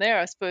quote in there,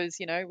 I suppose,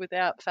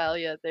 without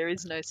failure, there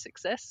is no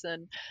success.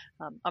 And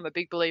I'm a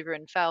big believer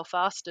in fail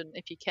fast. And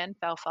if you can,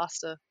 fail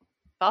faster,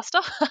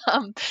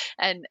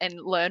 and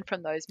learn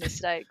from those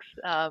mistakes.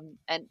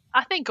 And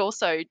I think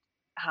also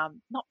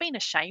not being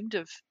ashamed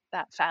of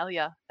that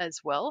failure as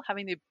well,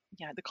 having the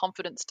the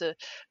confidence to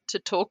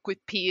talk with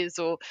peers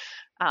or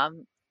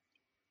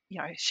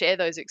share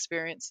those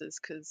experiences,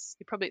 because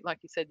you're probably, like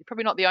you said, you're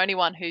probably not the only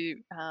one who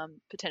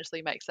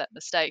potentially makes that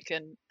mistake,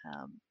 and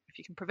if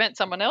you can prevent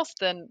someone else,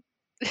 then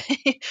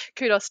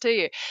kudos to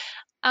you.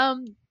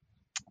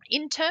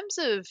 In terms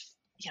of,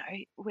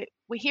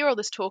 we hear all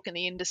this talk in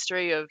the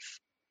industry of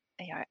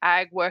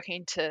ag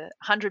working to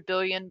 100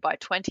 billion by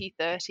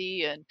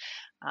 2030, and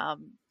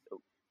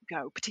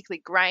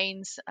particularly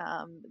grains,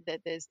 that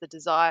there's the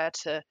desire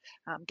to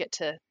get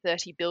to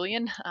 30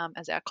 billion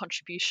as our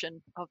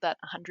contribution of that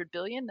 100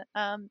 billion.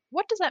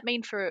 What does that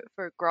mean for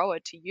a grower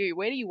to you?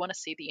 Where do you want to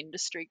see the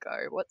industry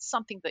go? What's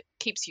something that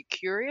keeps you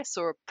curious,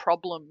 or a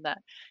problem that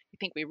you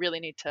think we really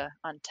need to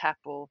untap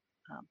or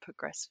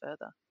progress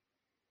further?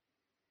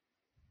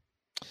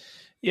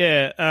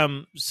 Yeah.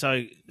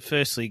 So,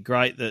 firstly,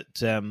 great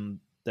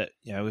that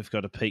we've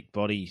got a peak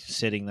body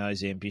setting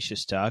those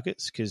ambitious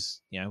targets, because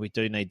we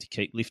do need to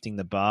keep lifting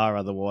the bar,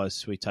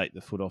 otherwise we take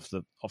the foot off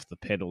the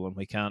pedal, and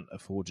we can't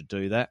afford to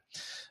do that.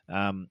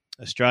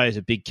 Australia's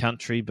a big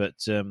country, but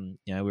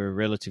we're a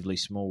relatively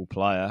small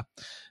player,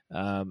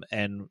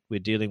 and we're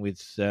dealing with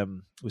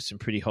some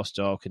pretty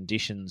hostile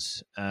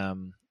conditions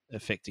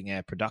affecting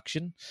our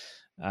production.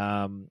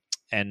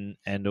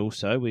 And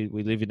also we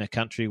live in a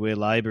country where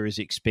labour is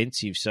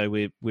expensive, so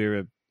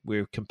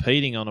we're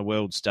competing on a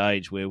world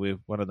stage where we're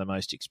one of the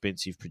most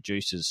expensive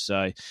producers.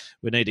 So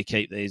we need to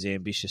keep these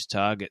ambitious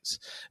targets.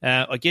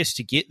 I guess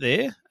to get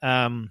there,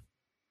 I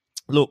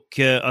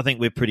think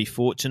we're pretty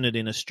fortunate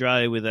in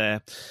Australia with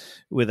our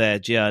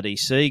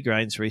GRDC,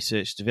 Grains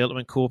Research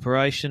Development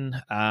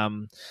Corporation.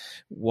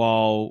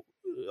 While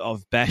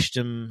I've bashed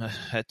them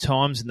at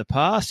times in the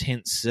past,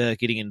 hence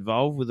getting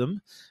involved with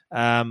them,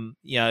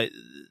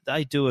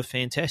 they do a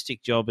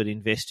fantastic job at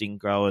investing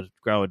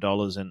grower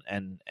dollars and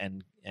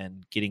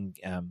getting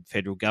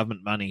federal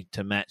government money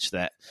to match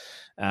that,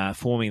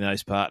 forming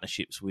those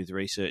partnerships with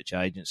research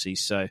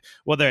agencies. So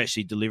what they're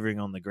actually delivering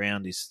on the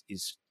ground is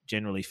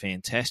generally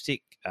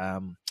fantastic.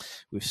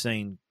 We've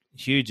seen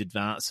huge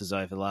advances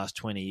over the last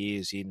 20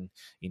 years in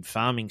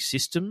farming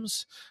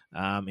systems.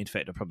 In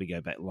fact, I'll probably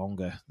go back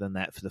longer than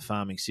that for the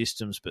farming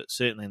systems, but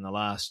certainly in the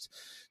last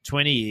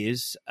 20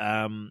 years,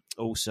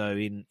 also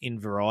in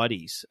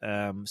varieties.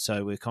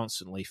 So we're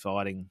constantly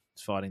fighting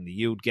the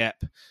yield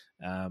gap.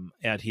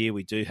 Out here,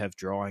 we do have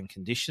drying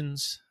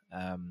conditions.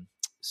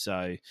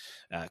 So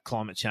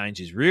climate change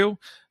is real.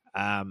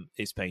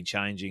 It's been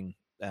changing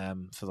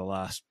for the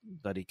last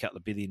bloody couple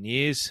of billion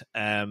years.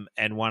 And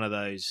one of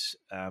those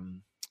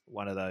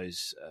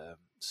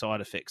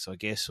side effects, I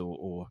guess,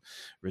 or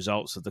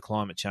results of the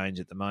climate change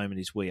at the moment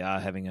is we are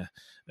having a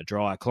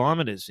drier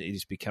climate. It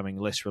is becoming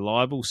less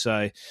reliable.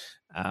 So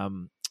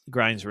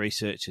Grains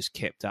Research has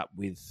kept up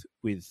with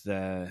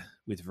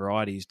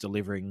varieties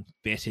delivering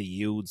better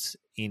yields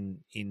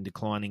in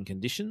declining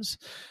conditions.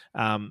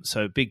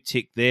 So a big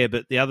tick there.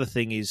 But the other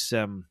thing is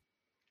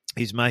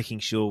making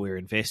sure we're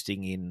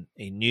investing in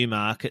new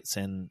markets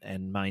and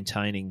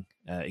maintaining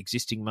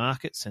existing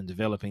markets and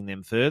developing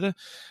them further.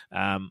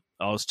 I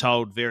was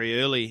told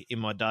very early in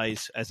my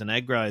days as an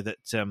agro that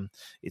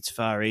it's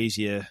far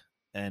easier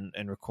and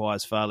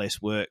requires far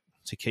less work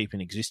to keep an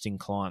existing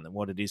client than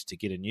what it is to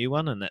get a new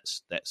one, and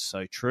that's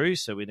so true.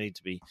 So we need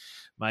to be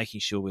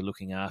making sure we're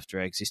looking after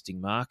our existing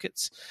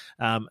markets,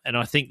 and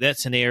I think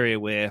that's an area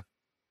where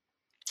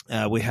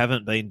we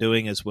haven't been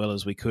doing as well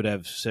as we could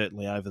have,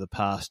 certainly over the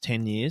past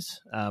 10 years.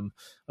 I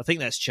think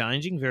that's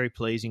changing. Very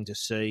pleasing to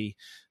see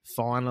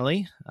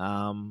finally.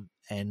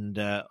 And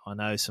I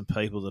know some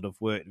people that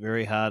have worked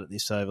very hard at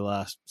this over the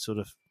last sort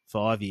of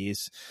 5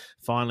 years.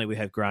 Finally, we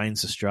have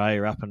Grains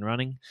Australia up and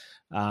running.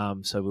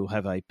 So we'll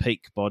have a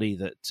peak body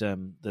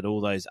that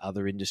all those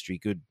other industry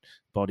good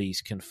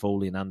bodies can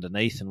fall in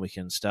underneath, and we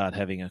can start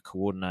having a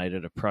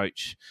coordinated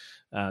approach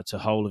to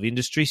whole of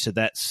industry. So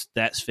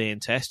that's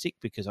fantastic,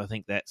 because I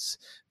think that's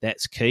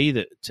key,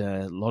 that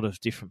a lot of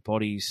different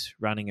bodies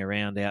running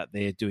around out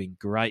there doing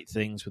great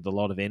things with a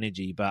lot of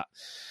energy, but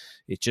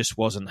it just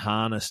wasn't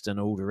harnessed and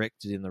all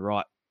directed in the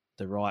right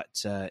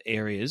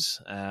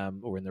areas,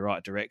 or in the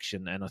right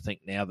direction. And I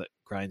think now that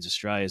Grains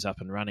Australia is up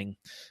and running,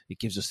 it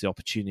gives us the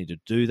opportunity to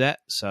do that.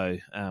 So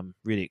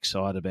really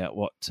excited about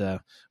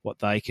what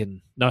they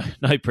can.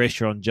 No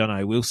pressure on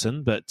Jono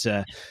Wilson, but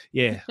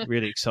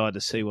really excited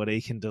to see what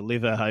he can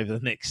deliver over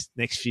the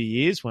next few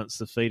years once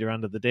the feet are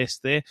under the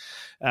desk there.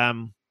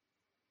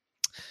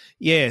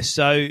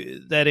 So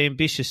that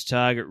ambitious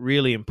target,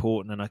 really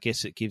important, and I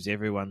guess it gives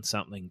everyone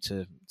something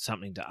to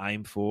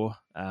aim for.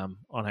 On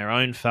our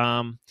own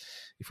farm,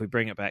 if we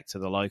bring it back to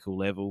the local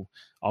level,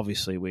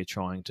 obviously we're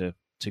trying to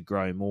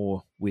grow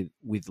more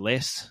with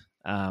less.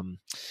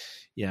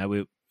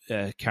 We're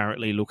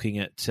currently looking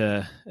at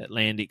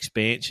land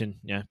expansion.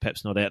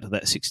 Perhaps not out to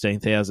that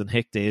 16,000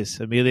 hectares,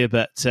 Amelia,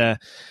 but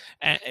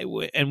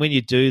and when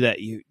you do that,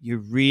 you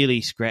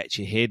really scratch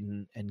your head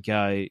and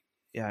go,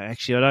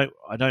 actually,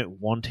 I don't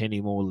want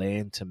any more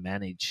land to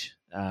manage.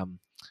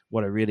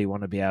 What I really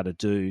want to be able to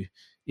do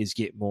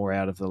get more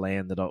out of the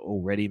land that I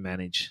already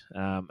manage.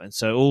 And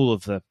so all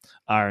of the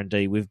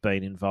R&D we've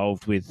been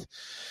involved with,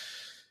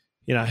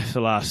 for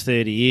the last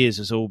 30 years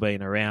has all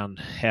been around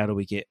how do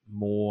we get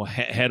more,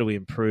 how do we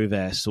improve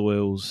our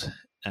soils,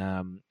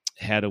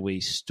 how do we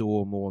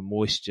store more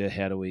moisture,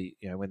 how do we,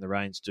 when the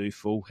rains do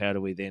fall, how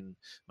do we then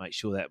make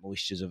sure that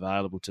moisture is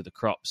available to the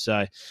crops?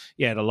 So,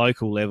 at a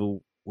local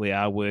level, we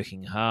are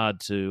working hard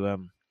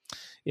to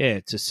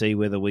see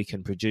whether we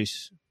can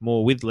produce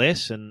more with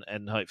less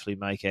and hopefully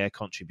make our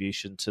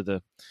contribution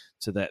to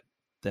that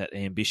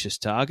ambitious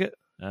target.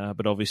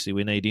 But obviously,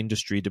 we need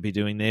industry to be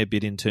doing their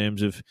bit in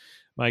terms of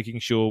making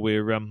sure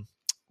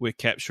we're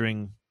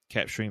capturing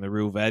the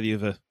real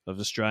value of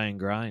Australian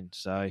grain.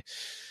 So,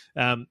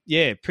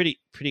 pretty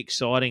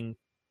exciting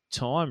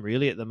time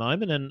really at the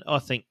moment, and I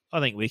think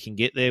we can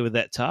get there with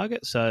that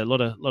target. So a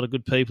lot of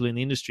good people in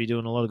the industry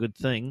doing a lot of good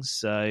things.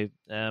 So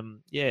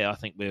I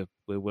think we're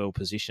well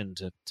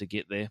positioned to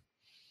get there.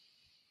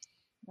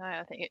 No,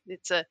 I think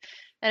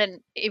and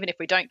even if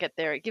we don't get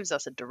there, it gives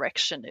us a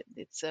direction.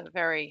 It's a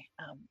very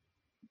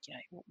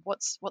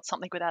what's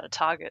something without a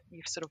target?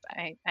 You sort of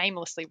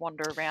aimlessly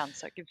wander around,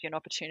 so it gives you an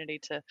opportunity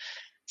to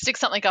stick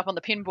something up on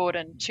the pinboard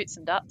and shoot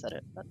some darts at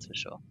it. That's for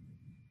sure.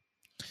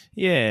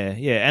 Yeah,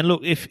 and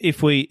look,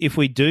 if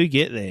we do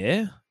get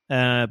there,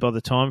 by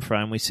the time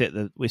frame we set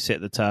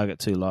the target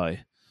too low,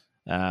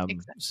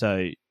 Exactly.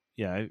 So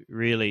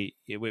really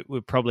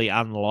we're probably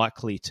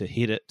unlikely to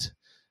hit it.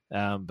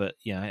 But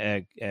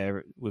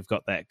we've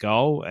got that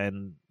goal,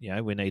 and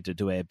we need to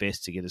do our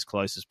best to get as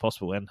close as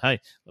possible. And hey,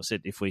 I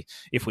said if we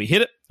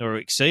hit it or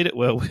exceed it,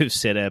 well, we've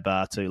set our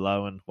bar too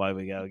low, and away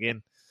we go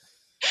again.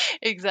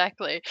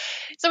 Exactly.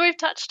 So we've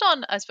touched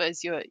on, I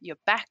suppose, your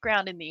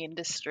background in the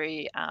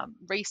industry,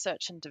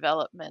 research and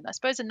development. I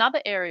suppose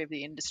another area of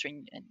the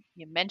industry, and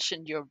you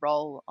mentioned your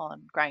role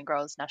on Grain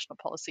Growers National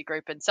Policy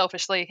Group. And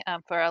selfishly,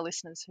 for our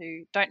listeners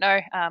who don't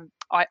know,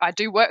 I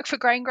do work for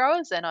Grain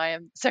Growers, and I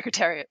am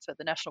Secretariat for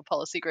the National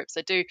Policy Group.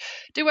 So do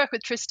work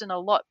with Tristan a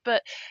lot.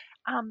 But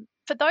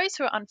for those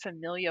who are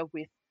unfamiliar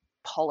with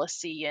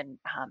policy and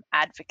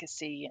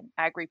advocacy and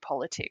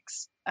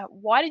agri-politics,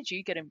 why did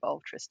you get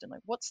involved, Tristan?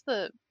 Like, what's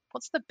the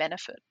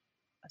benefit?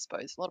 I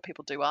suppose a lot of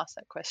people do ask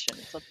that question.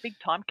 It's a big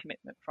time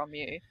commitment from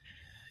you.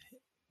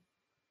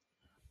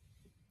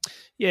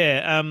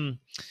 Yeah,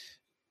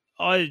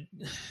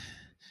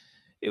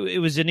 it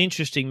was an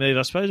interesting move.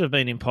 I suppose I've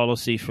been in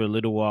policy for a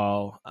little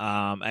while.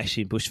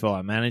 Actually,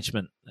 bushfire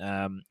management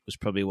was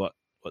probably what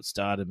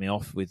started me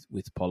off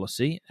with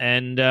policy,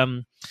 and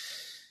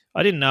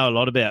I didn't know a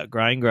lot about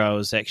grain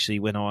growers actually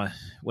when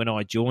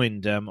I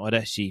joined. I'd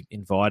actually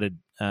invited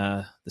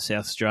the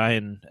South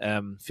Australian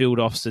field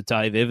officer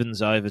Dave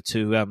Evans over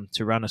to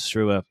run us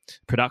through a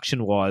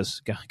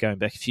production-wise, going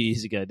back a few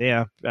years ago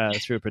now,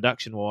 through a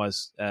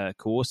production-wise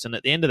course. And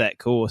at the end of that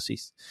course,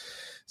 he's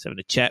having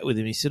a chat with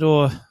him. He said,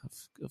 "Oh,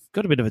 I've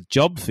got a bit of a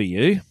job for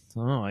you."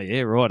 Oh,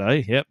 yeah, righto.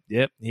 Yep.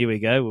 Here we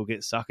go. We'll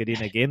get suckered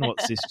in again.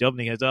 What's this job?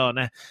 And he goes, "Oh,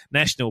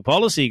 National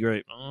Policy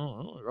Group."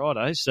 Oh,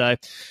 righto. So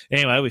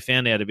anyway, we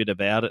found out a bit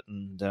about it,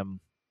 and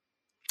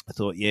I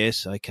thought,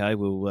 yes, okay,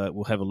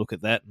 we'll have a look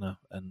at that,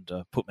 and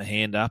put my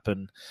hand up,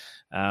 and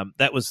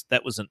that was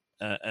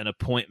an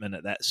appointment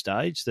at that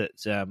stage that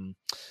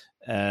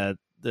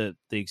the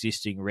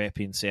existing rep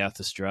in South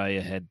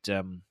Australia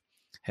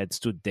had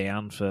stood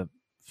down for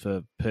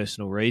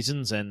personal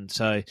reasons, and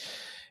so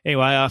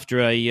anyway, after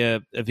a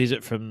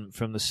visit from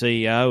the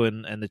CEO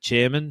and the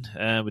chairman,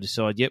 we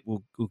decided, yep,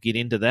 we'll get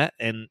into that,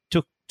 and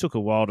took a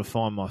while to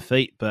find my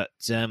feet, but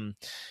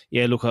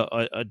look,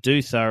 I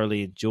do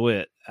thoroughly enjoy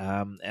it,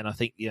 and I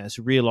think it's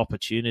a real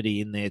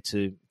opportunity in there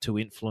to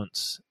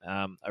influence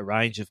a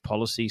range of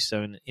policies.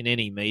 So in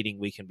any meeting,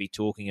 we can be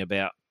talking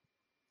about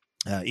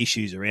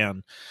issues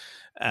around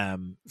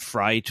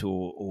freight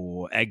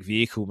or ag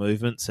vehicle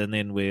movements, and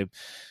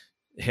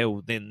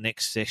then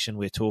next session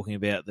we're talking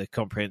about the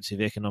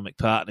Comprehensive Economic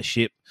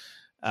Partnership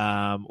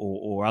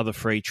or other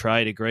free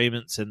trade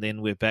agreements, and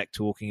then we're back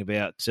talking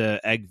about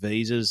ag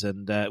visas,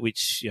 and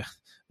which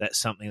that's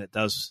something that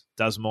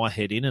does my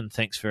head in. And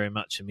thanks very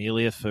much,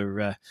 Amelia,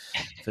 for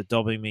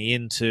dobbing me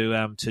in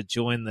to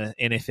join the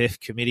NFF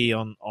committee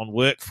on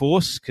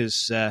workforce,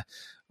 because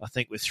I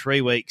think we're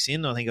 3 weeks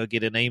in. I think I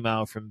get an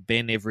email from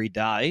Ben every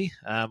day.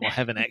 I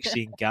haven't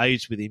actually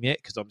engaged with him yet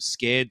because I'm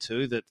scared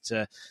too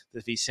that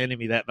if he's sending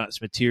me that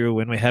much material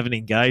when we haven't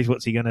engaged,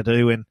 what's he going to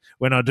do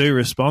when I do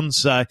respond?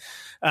 So,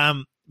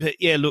 but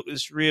yeah, look,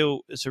 it's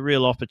a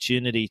real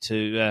opportunity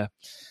to,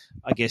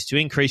 I guess, to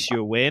increase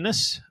your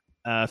awareness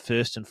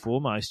first and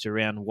foremost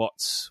around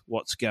what's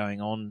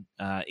going on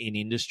in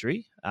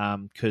industry,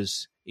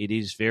 because it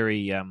is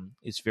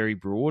it's very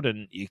broad,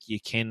 and you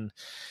can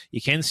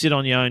sit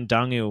on your own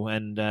dunghill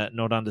and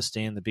not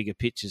understand the bigger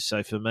pictures.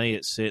 So for me,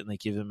 it's certainly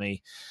given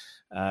me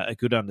a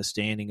good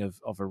understanding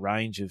of a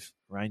range of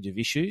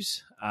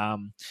issues.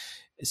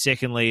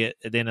 Secondly,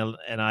 it then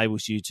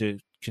enables you to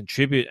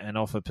contribute and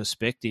offer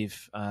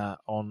perspective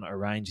on a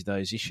range of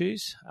those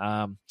issues.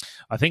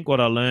 I think what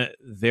I learnt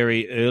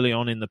very early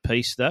on in the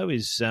piece, though,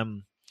 is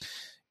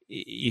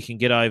you can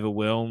get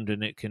overwhelmed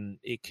and it can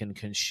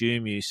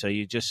consume you. So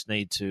you just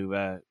need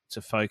to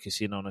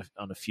focus in on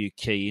a few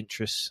key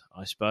interests,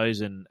 I suppose,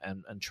 and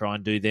try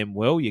and do them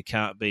well. You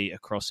can't be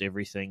across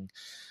everything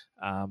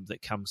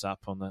that comes up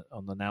on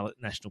the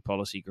National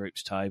Policy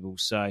Group's table.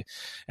 So,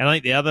 and I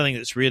think the other thing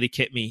that's really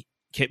kept me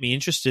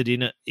interested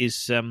in it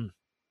is, and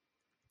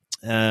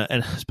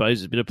I suppose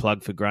it's a bit of a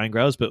plug for grain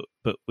growers, but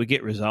we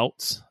get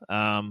results.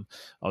 I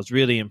was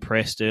really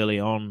impressed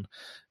early on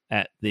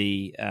at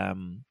the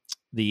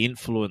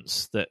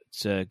influence that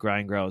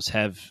grain growers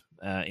have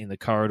in the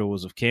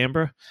corridors of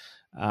Canberra.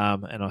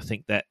 And I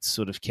think that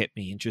sort of kept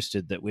me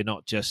interested, that we're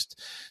not just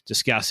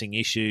discussing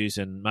issues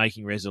and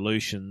making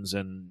resolutions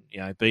and,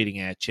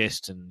 beating our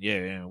chest and,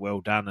 well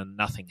done, and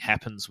nothing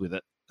happens with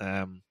it.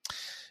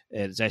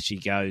 It actually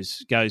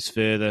goes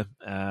further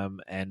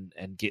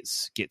and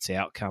gets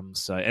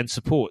outcomes. So, and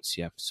supports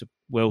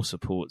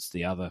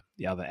the other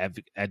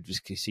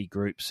advocacy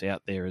groups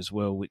out there as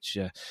well, which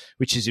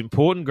is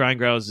important. Grain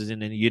growers is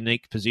in a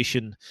unique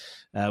position,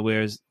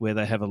 where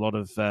they have a lot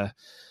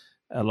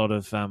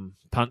of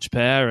punch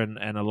power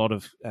and a lot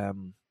of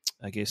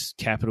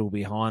capital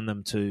behind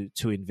them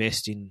to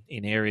invest in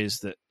areas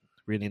that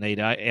really need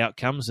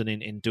outcomes, and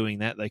in doing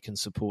that they can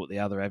support the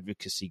other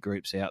advocacy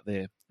groups out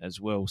there as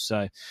well.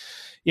 So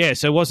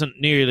wasn't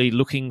nearly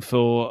looking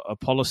for a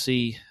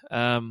policy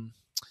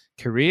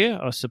career,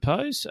 I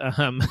suppose,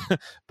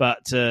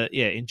 but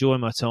enjoy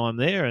my time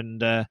there,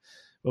 and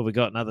we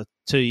got another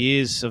 2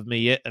 years of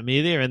me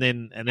there, and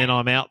then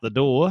I'm out the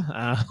door.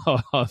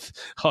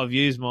 I've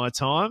used my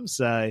time,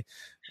 so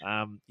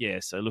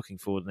so looking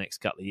forward to the next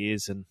couple of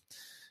years and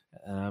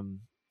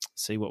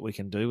see what we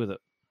can do with it.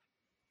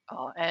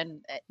 Oh,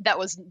 and that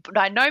was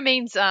by no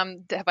means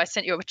have I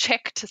sent you a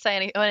check to say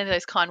any of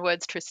those kind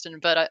words, Tristan,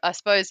 but I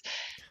suppose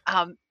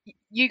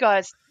you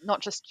guys,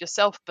 not just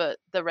yourself, but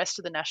the rest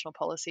of the National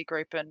Policy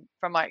Group, and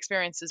from my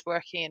experiences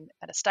working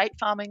at a state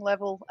farming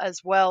level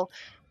as well,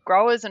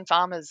 growers and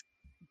farmers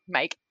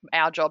make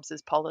our jobs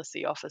as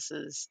policy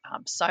officers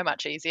so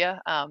much easier.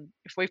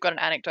 If we've got an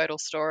anecdotal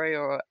story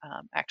or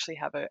actually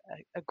have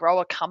a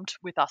grower come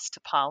with us to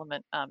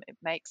Parliament, it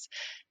makes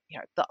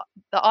the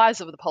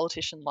eyes of the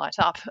politician light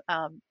up.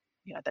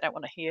 They don't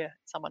want to hear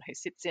someone who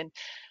sits in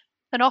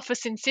an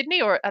office in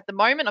Sydney, or at the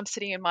moment I'm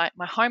sitting in my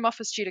home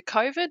office due to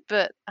COVID,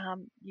 but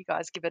you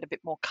guys give it a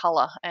bit more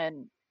colour.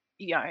 And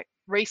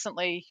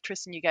recently,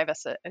 Tristan, you gave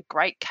us a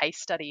great case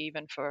study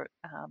even for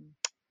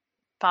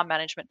farm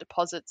management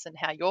deposits and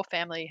how your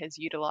family has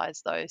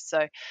utilised those.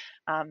 So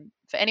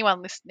for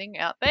anyone listening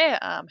out there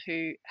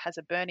who has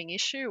a burning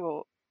issue,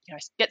 or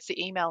gets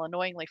the email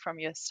annoyingly from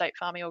your state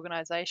farming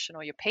organisation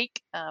or your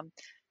peak,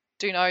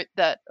 do note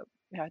that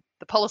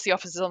the policy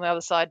officers on the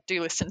other side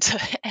do listen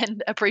to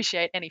and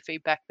appreciate any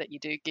feedback that you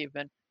do give.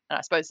 And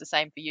I suppose the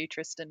same for you,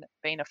 Tristan,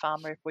 being a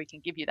farmer. If we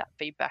can give you that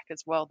feedback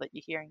as well that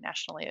you're hearing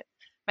nationally, it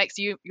makes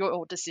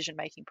your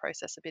decision-making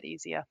process a bit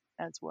easier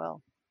as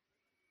well.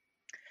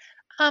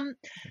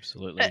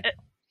 Absolutely.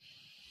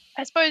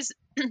 I suppose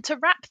to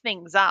wrap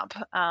things up,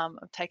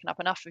 I've taken up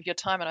enough of your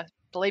time, and I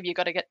believe you've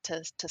got to get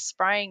to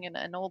spraying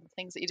and all the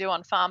things that you do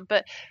on farm.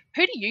 But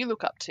who do you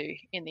look up to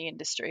in the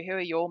industry? Who are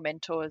your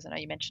mentors? I know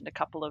you mentioned a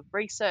couple of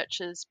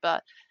researchers,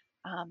 but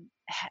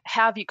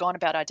how have you gone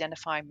about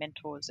identifying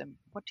mentors, and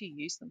what do you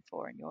use them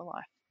for in your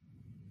life?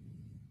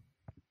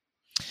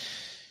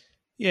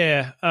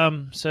 Yeah,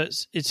 so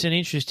it's an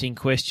interesting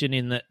question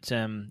in that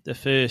in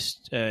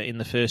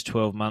the first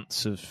 12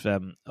 months of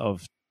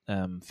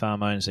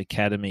Farm Owners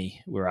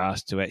Academy, we're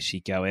asked to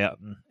actually go out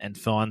and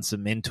find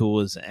some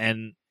mentors,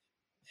 and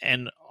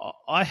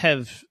I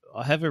have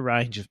a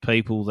range of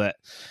people that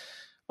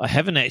I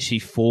haven't actually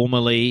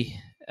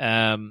formally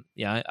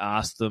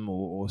asked them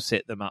or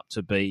set them up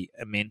to be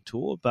a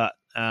mentor, but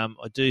I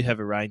do have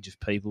a range of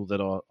people that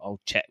I'll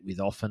chat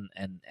with often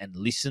and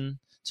listen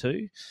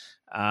to.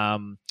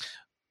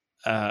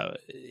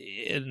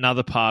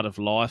 Another part of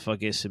life, I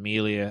guess,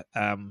 Amelia,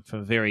 from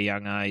a very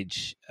young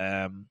age,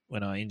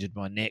 when I injured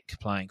my neck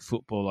playing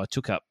football, I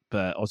took up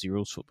Aussie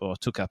rules football. I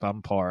took up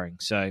umpiring.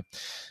 So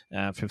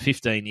from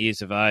 15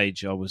 years of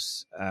age, I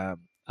was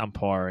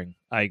umpiring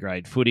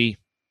A-grade footy.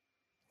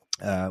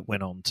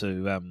 Went on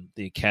to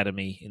the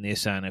academy in the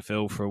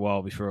SANFL for a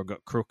while before I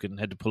got crook and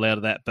had to pull out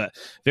of that. But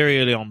very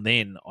early on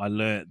then, I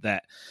learnt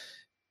that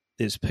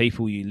there's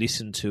people you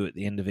listen to at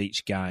the end of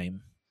each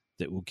game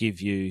that will give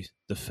you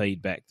the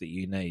feedback that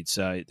you need.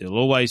 So there'll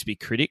always be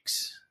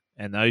critics,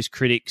 and those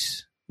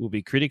critics will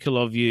be critical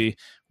of you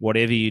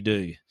whatever you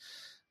do.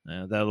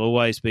 They'll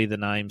always be the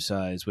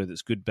namesayers, whether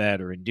it's good,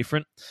 bad, or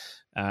indifferent.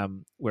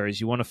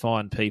 Whereas you want to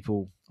find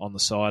people on the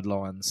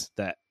sidelines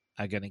that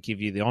are going to give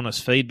you the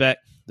honest feedback,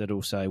 that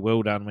will say,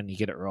 well done when you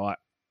get it right,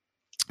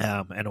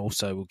 and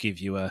also will give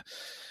you a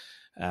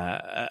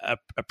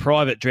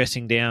private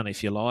dressing down,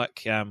 if you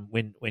like,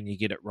 when you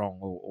get it wrong,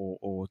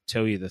 or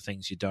tell you the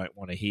things you don't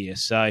want to hear.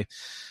 So,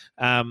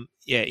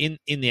 in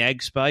the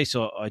ag space,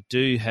 I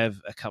do have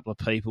a couple of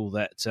people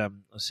that I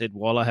said,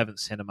 while I haven't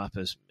sent them up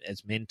as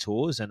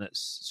mentors, and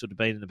it's sort of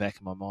been in the back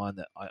of my mind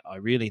that I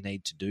really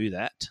need to do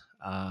that.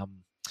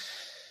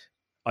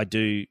 I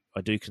do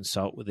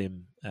consult with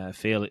them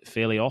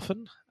fairly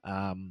often.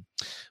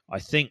 I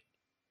think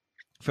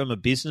from a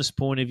business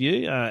point of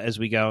view, as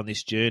we go on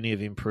this journey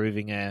of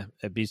improving our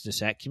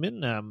business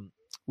acumen,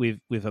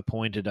 we've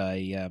appointed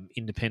a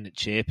independent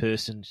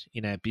chairperson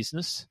in our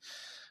business,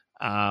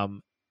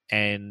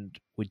 and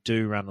we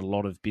do run a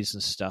lot of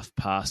business stuff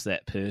past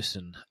that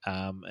person.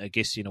 I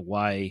guess in a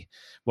way,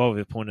 while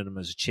we've appointed them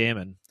as a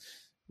chairman,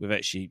 we've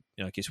actually,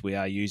 I guess we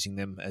are using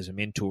them as a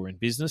mentor in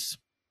business.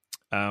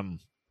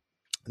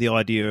 The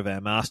idea of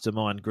our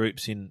mastermind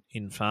groups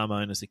in Farm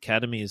Owners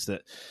Academy is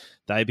that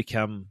they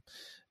become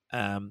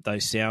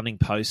those sounding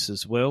posts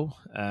as well,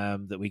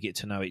 that we get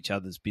to know each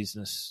other's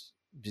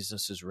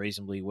businesses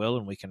reasonably well,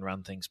 and we can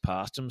run things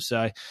past them.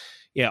 So,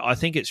 yeah, I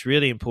think it's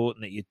really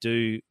important that you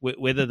do,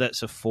 whether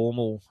that's a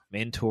formal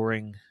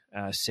mentoring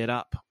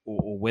setup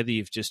or whether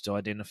you've just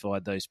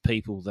identified those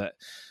people that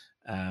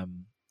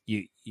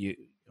you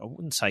I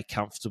wouldn't say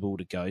comfortable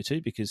to go to,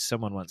 because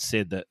someone once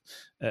said that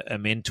a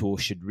mentor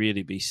should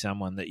really be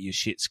someone that you're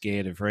shit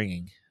scared of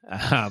ringing.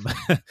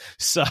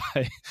 So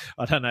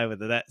I don't know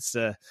whether that's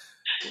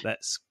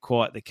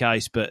quite the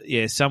case, but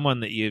yeah, someone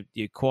that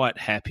you're quite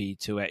happy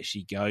to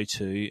actually go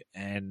to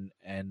and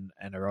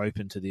are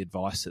open to the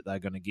advice that they're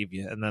going to give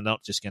you, and they're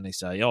not just going to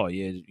say, "Oh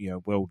yeah,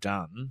 well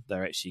done."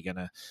 They're actually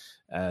going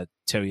to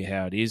tell you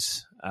how it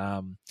is,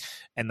 and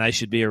they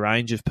should be a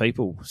range of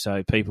people.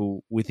 So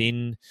people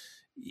within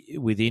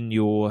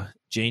your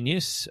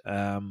genius,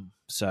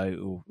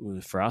 so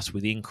for us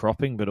within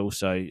cropping, but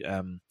also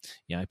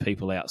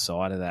people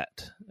outside of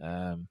that.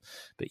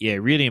 But yeah,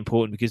 really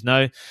important, because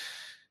no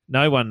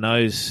one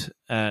knows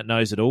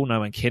it all. No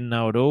one can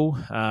know it all.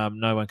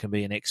 No one can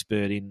be an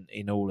expert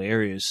in all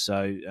areas.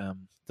 So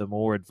the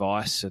more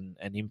advice and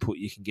input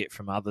you can get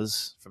from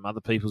others, from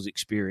other people's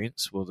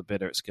experience, well, the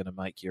better it's going to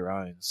make your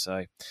own.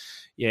 So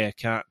yeah,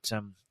 can't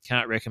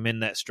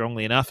recommend that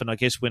strongly enough. And I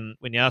guess when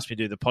you asked me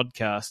to do the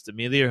podcast,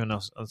 Amelia, and I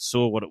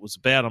saw what it was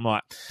about, I'm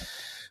like,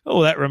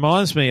 oh, that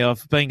reminds me,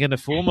 I've been going to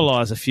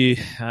formalise a few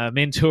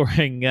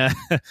mentoring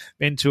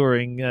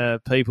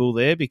people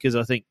there, because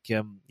I think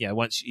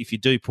if you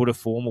do put a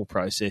formal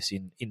process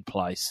in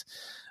place,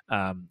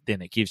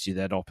 then it gives you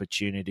that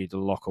opportunity to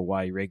lock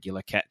away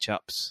regular catch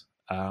ups,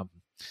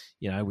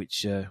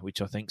 which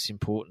I think is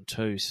important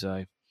too.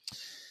 So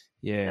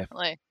yeah,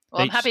 definitely.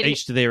 Well, I'm happy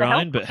each to their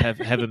own, but have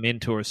a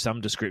mentor of some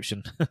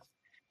description.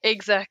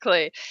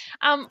 Exactly.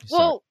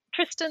 Well,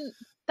 Tristan,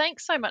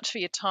 thanks so much for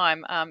your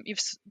time. You've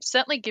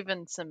certainly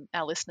given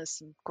our listeners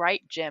some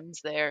great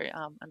gems there,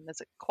 and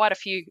there's quite a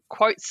few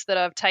quotes that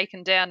I've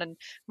taken down and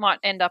might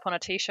end up on a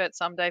T-shirt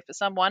someday for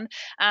someone.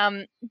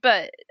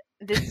 But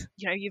this,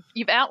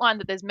 you've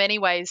outlined that there's many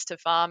ways to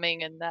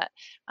farming, and that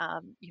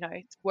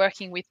it's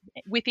working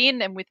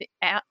within and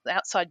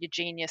outside your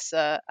genius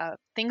are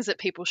things that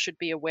people should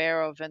be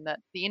aware of, and that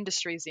the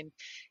industry is in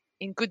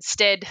good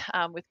stead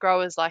with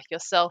growers like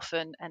yourself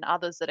and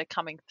others that are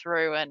coming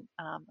through, and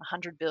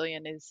 100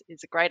 billion is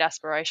a great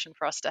aspiration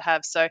for us to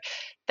have. So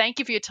thank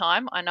you for your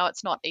time. I know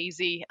it's not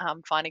easy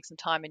finding some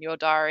time in your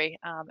diary,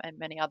 and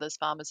many others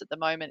farmers at the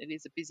moment. It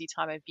is a busy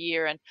time of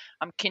year, and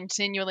I'm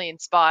continually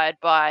inspired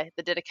by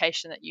the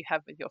dedication that you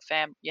have with your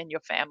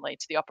family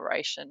to the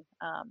operation,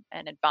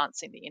 and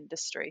advancing the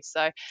industry.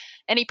 So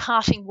any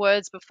parting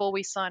words before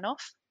we sign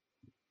off?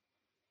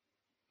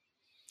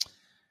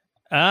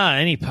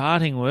 Any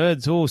parting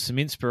words? Oh, some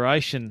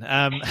inspiration.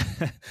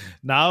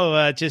 No,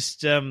 I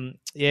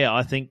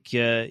think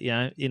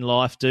in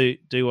life, do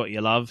what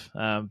you love.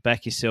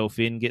 Back yourself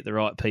in, get the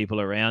right people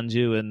around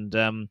you,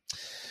 and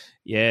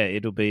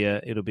it'll be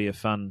a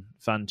fun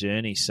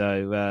journey.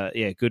 So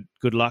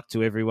good luck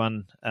to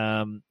everyone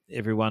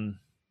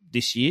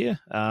this year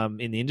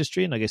in the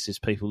industry, and I guess there's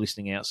people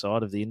listening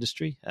outside of the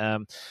industry.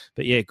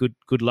 But yeah,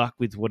 good luck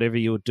with whatever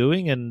you're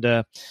doing,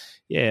 and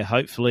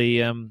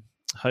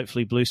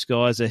hopefully blue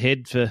skies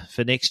ahead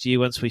for next year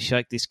once we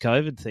shake this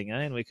COVID thing,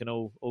 and we can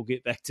all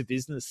get back to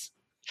business.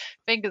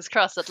 Fingers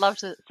crossed. I'd love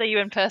to see you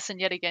in person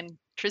yet again,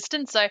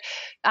 Tristan. So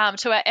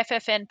to our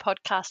FFN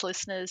podcast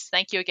listeners,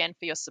 thank you again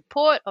for your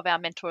support of our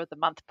Mentor of the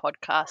Month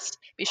podcast.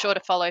 Be sure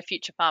to follow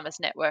Future Farmers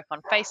Network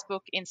on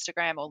Facebook,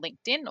 Instagram or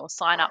LinkedIn, or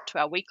sign up to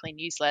our weekly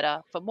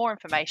newsletter for more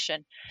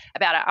information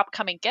about our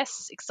upcoming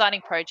guests,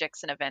 exciting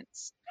projects and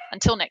events.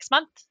 Until next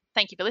month,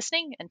 thank you for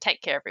listening, and take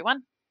care,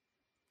 everyone.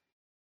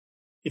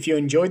 If you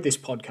enjoyed this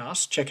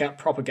podcast, check out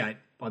Propagate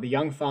by the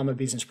Young Farmer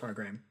Business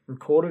Program.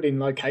 Recorded in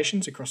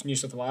locations across New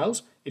South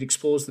Wales, it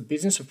explores the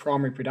business of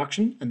primary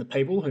production and the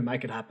people who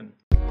make it happen.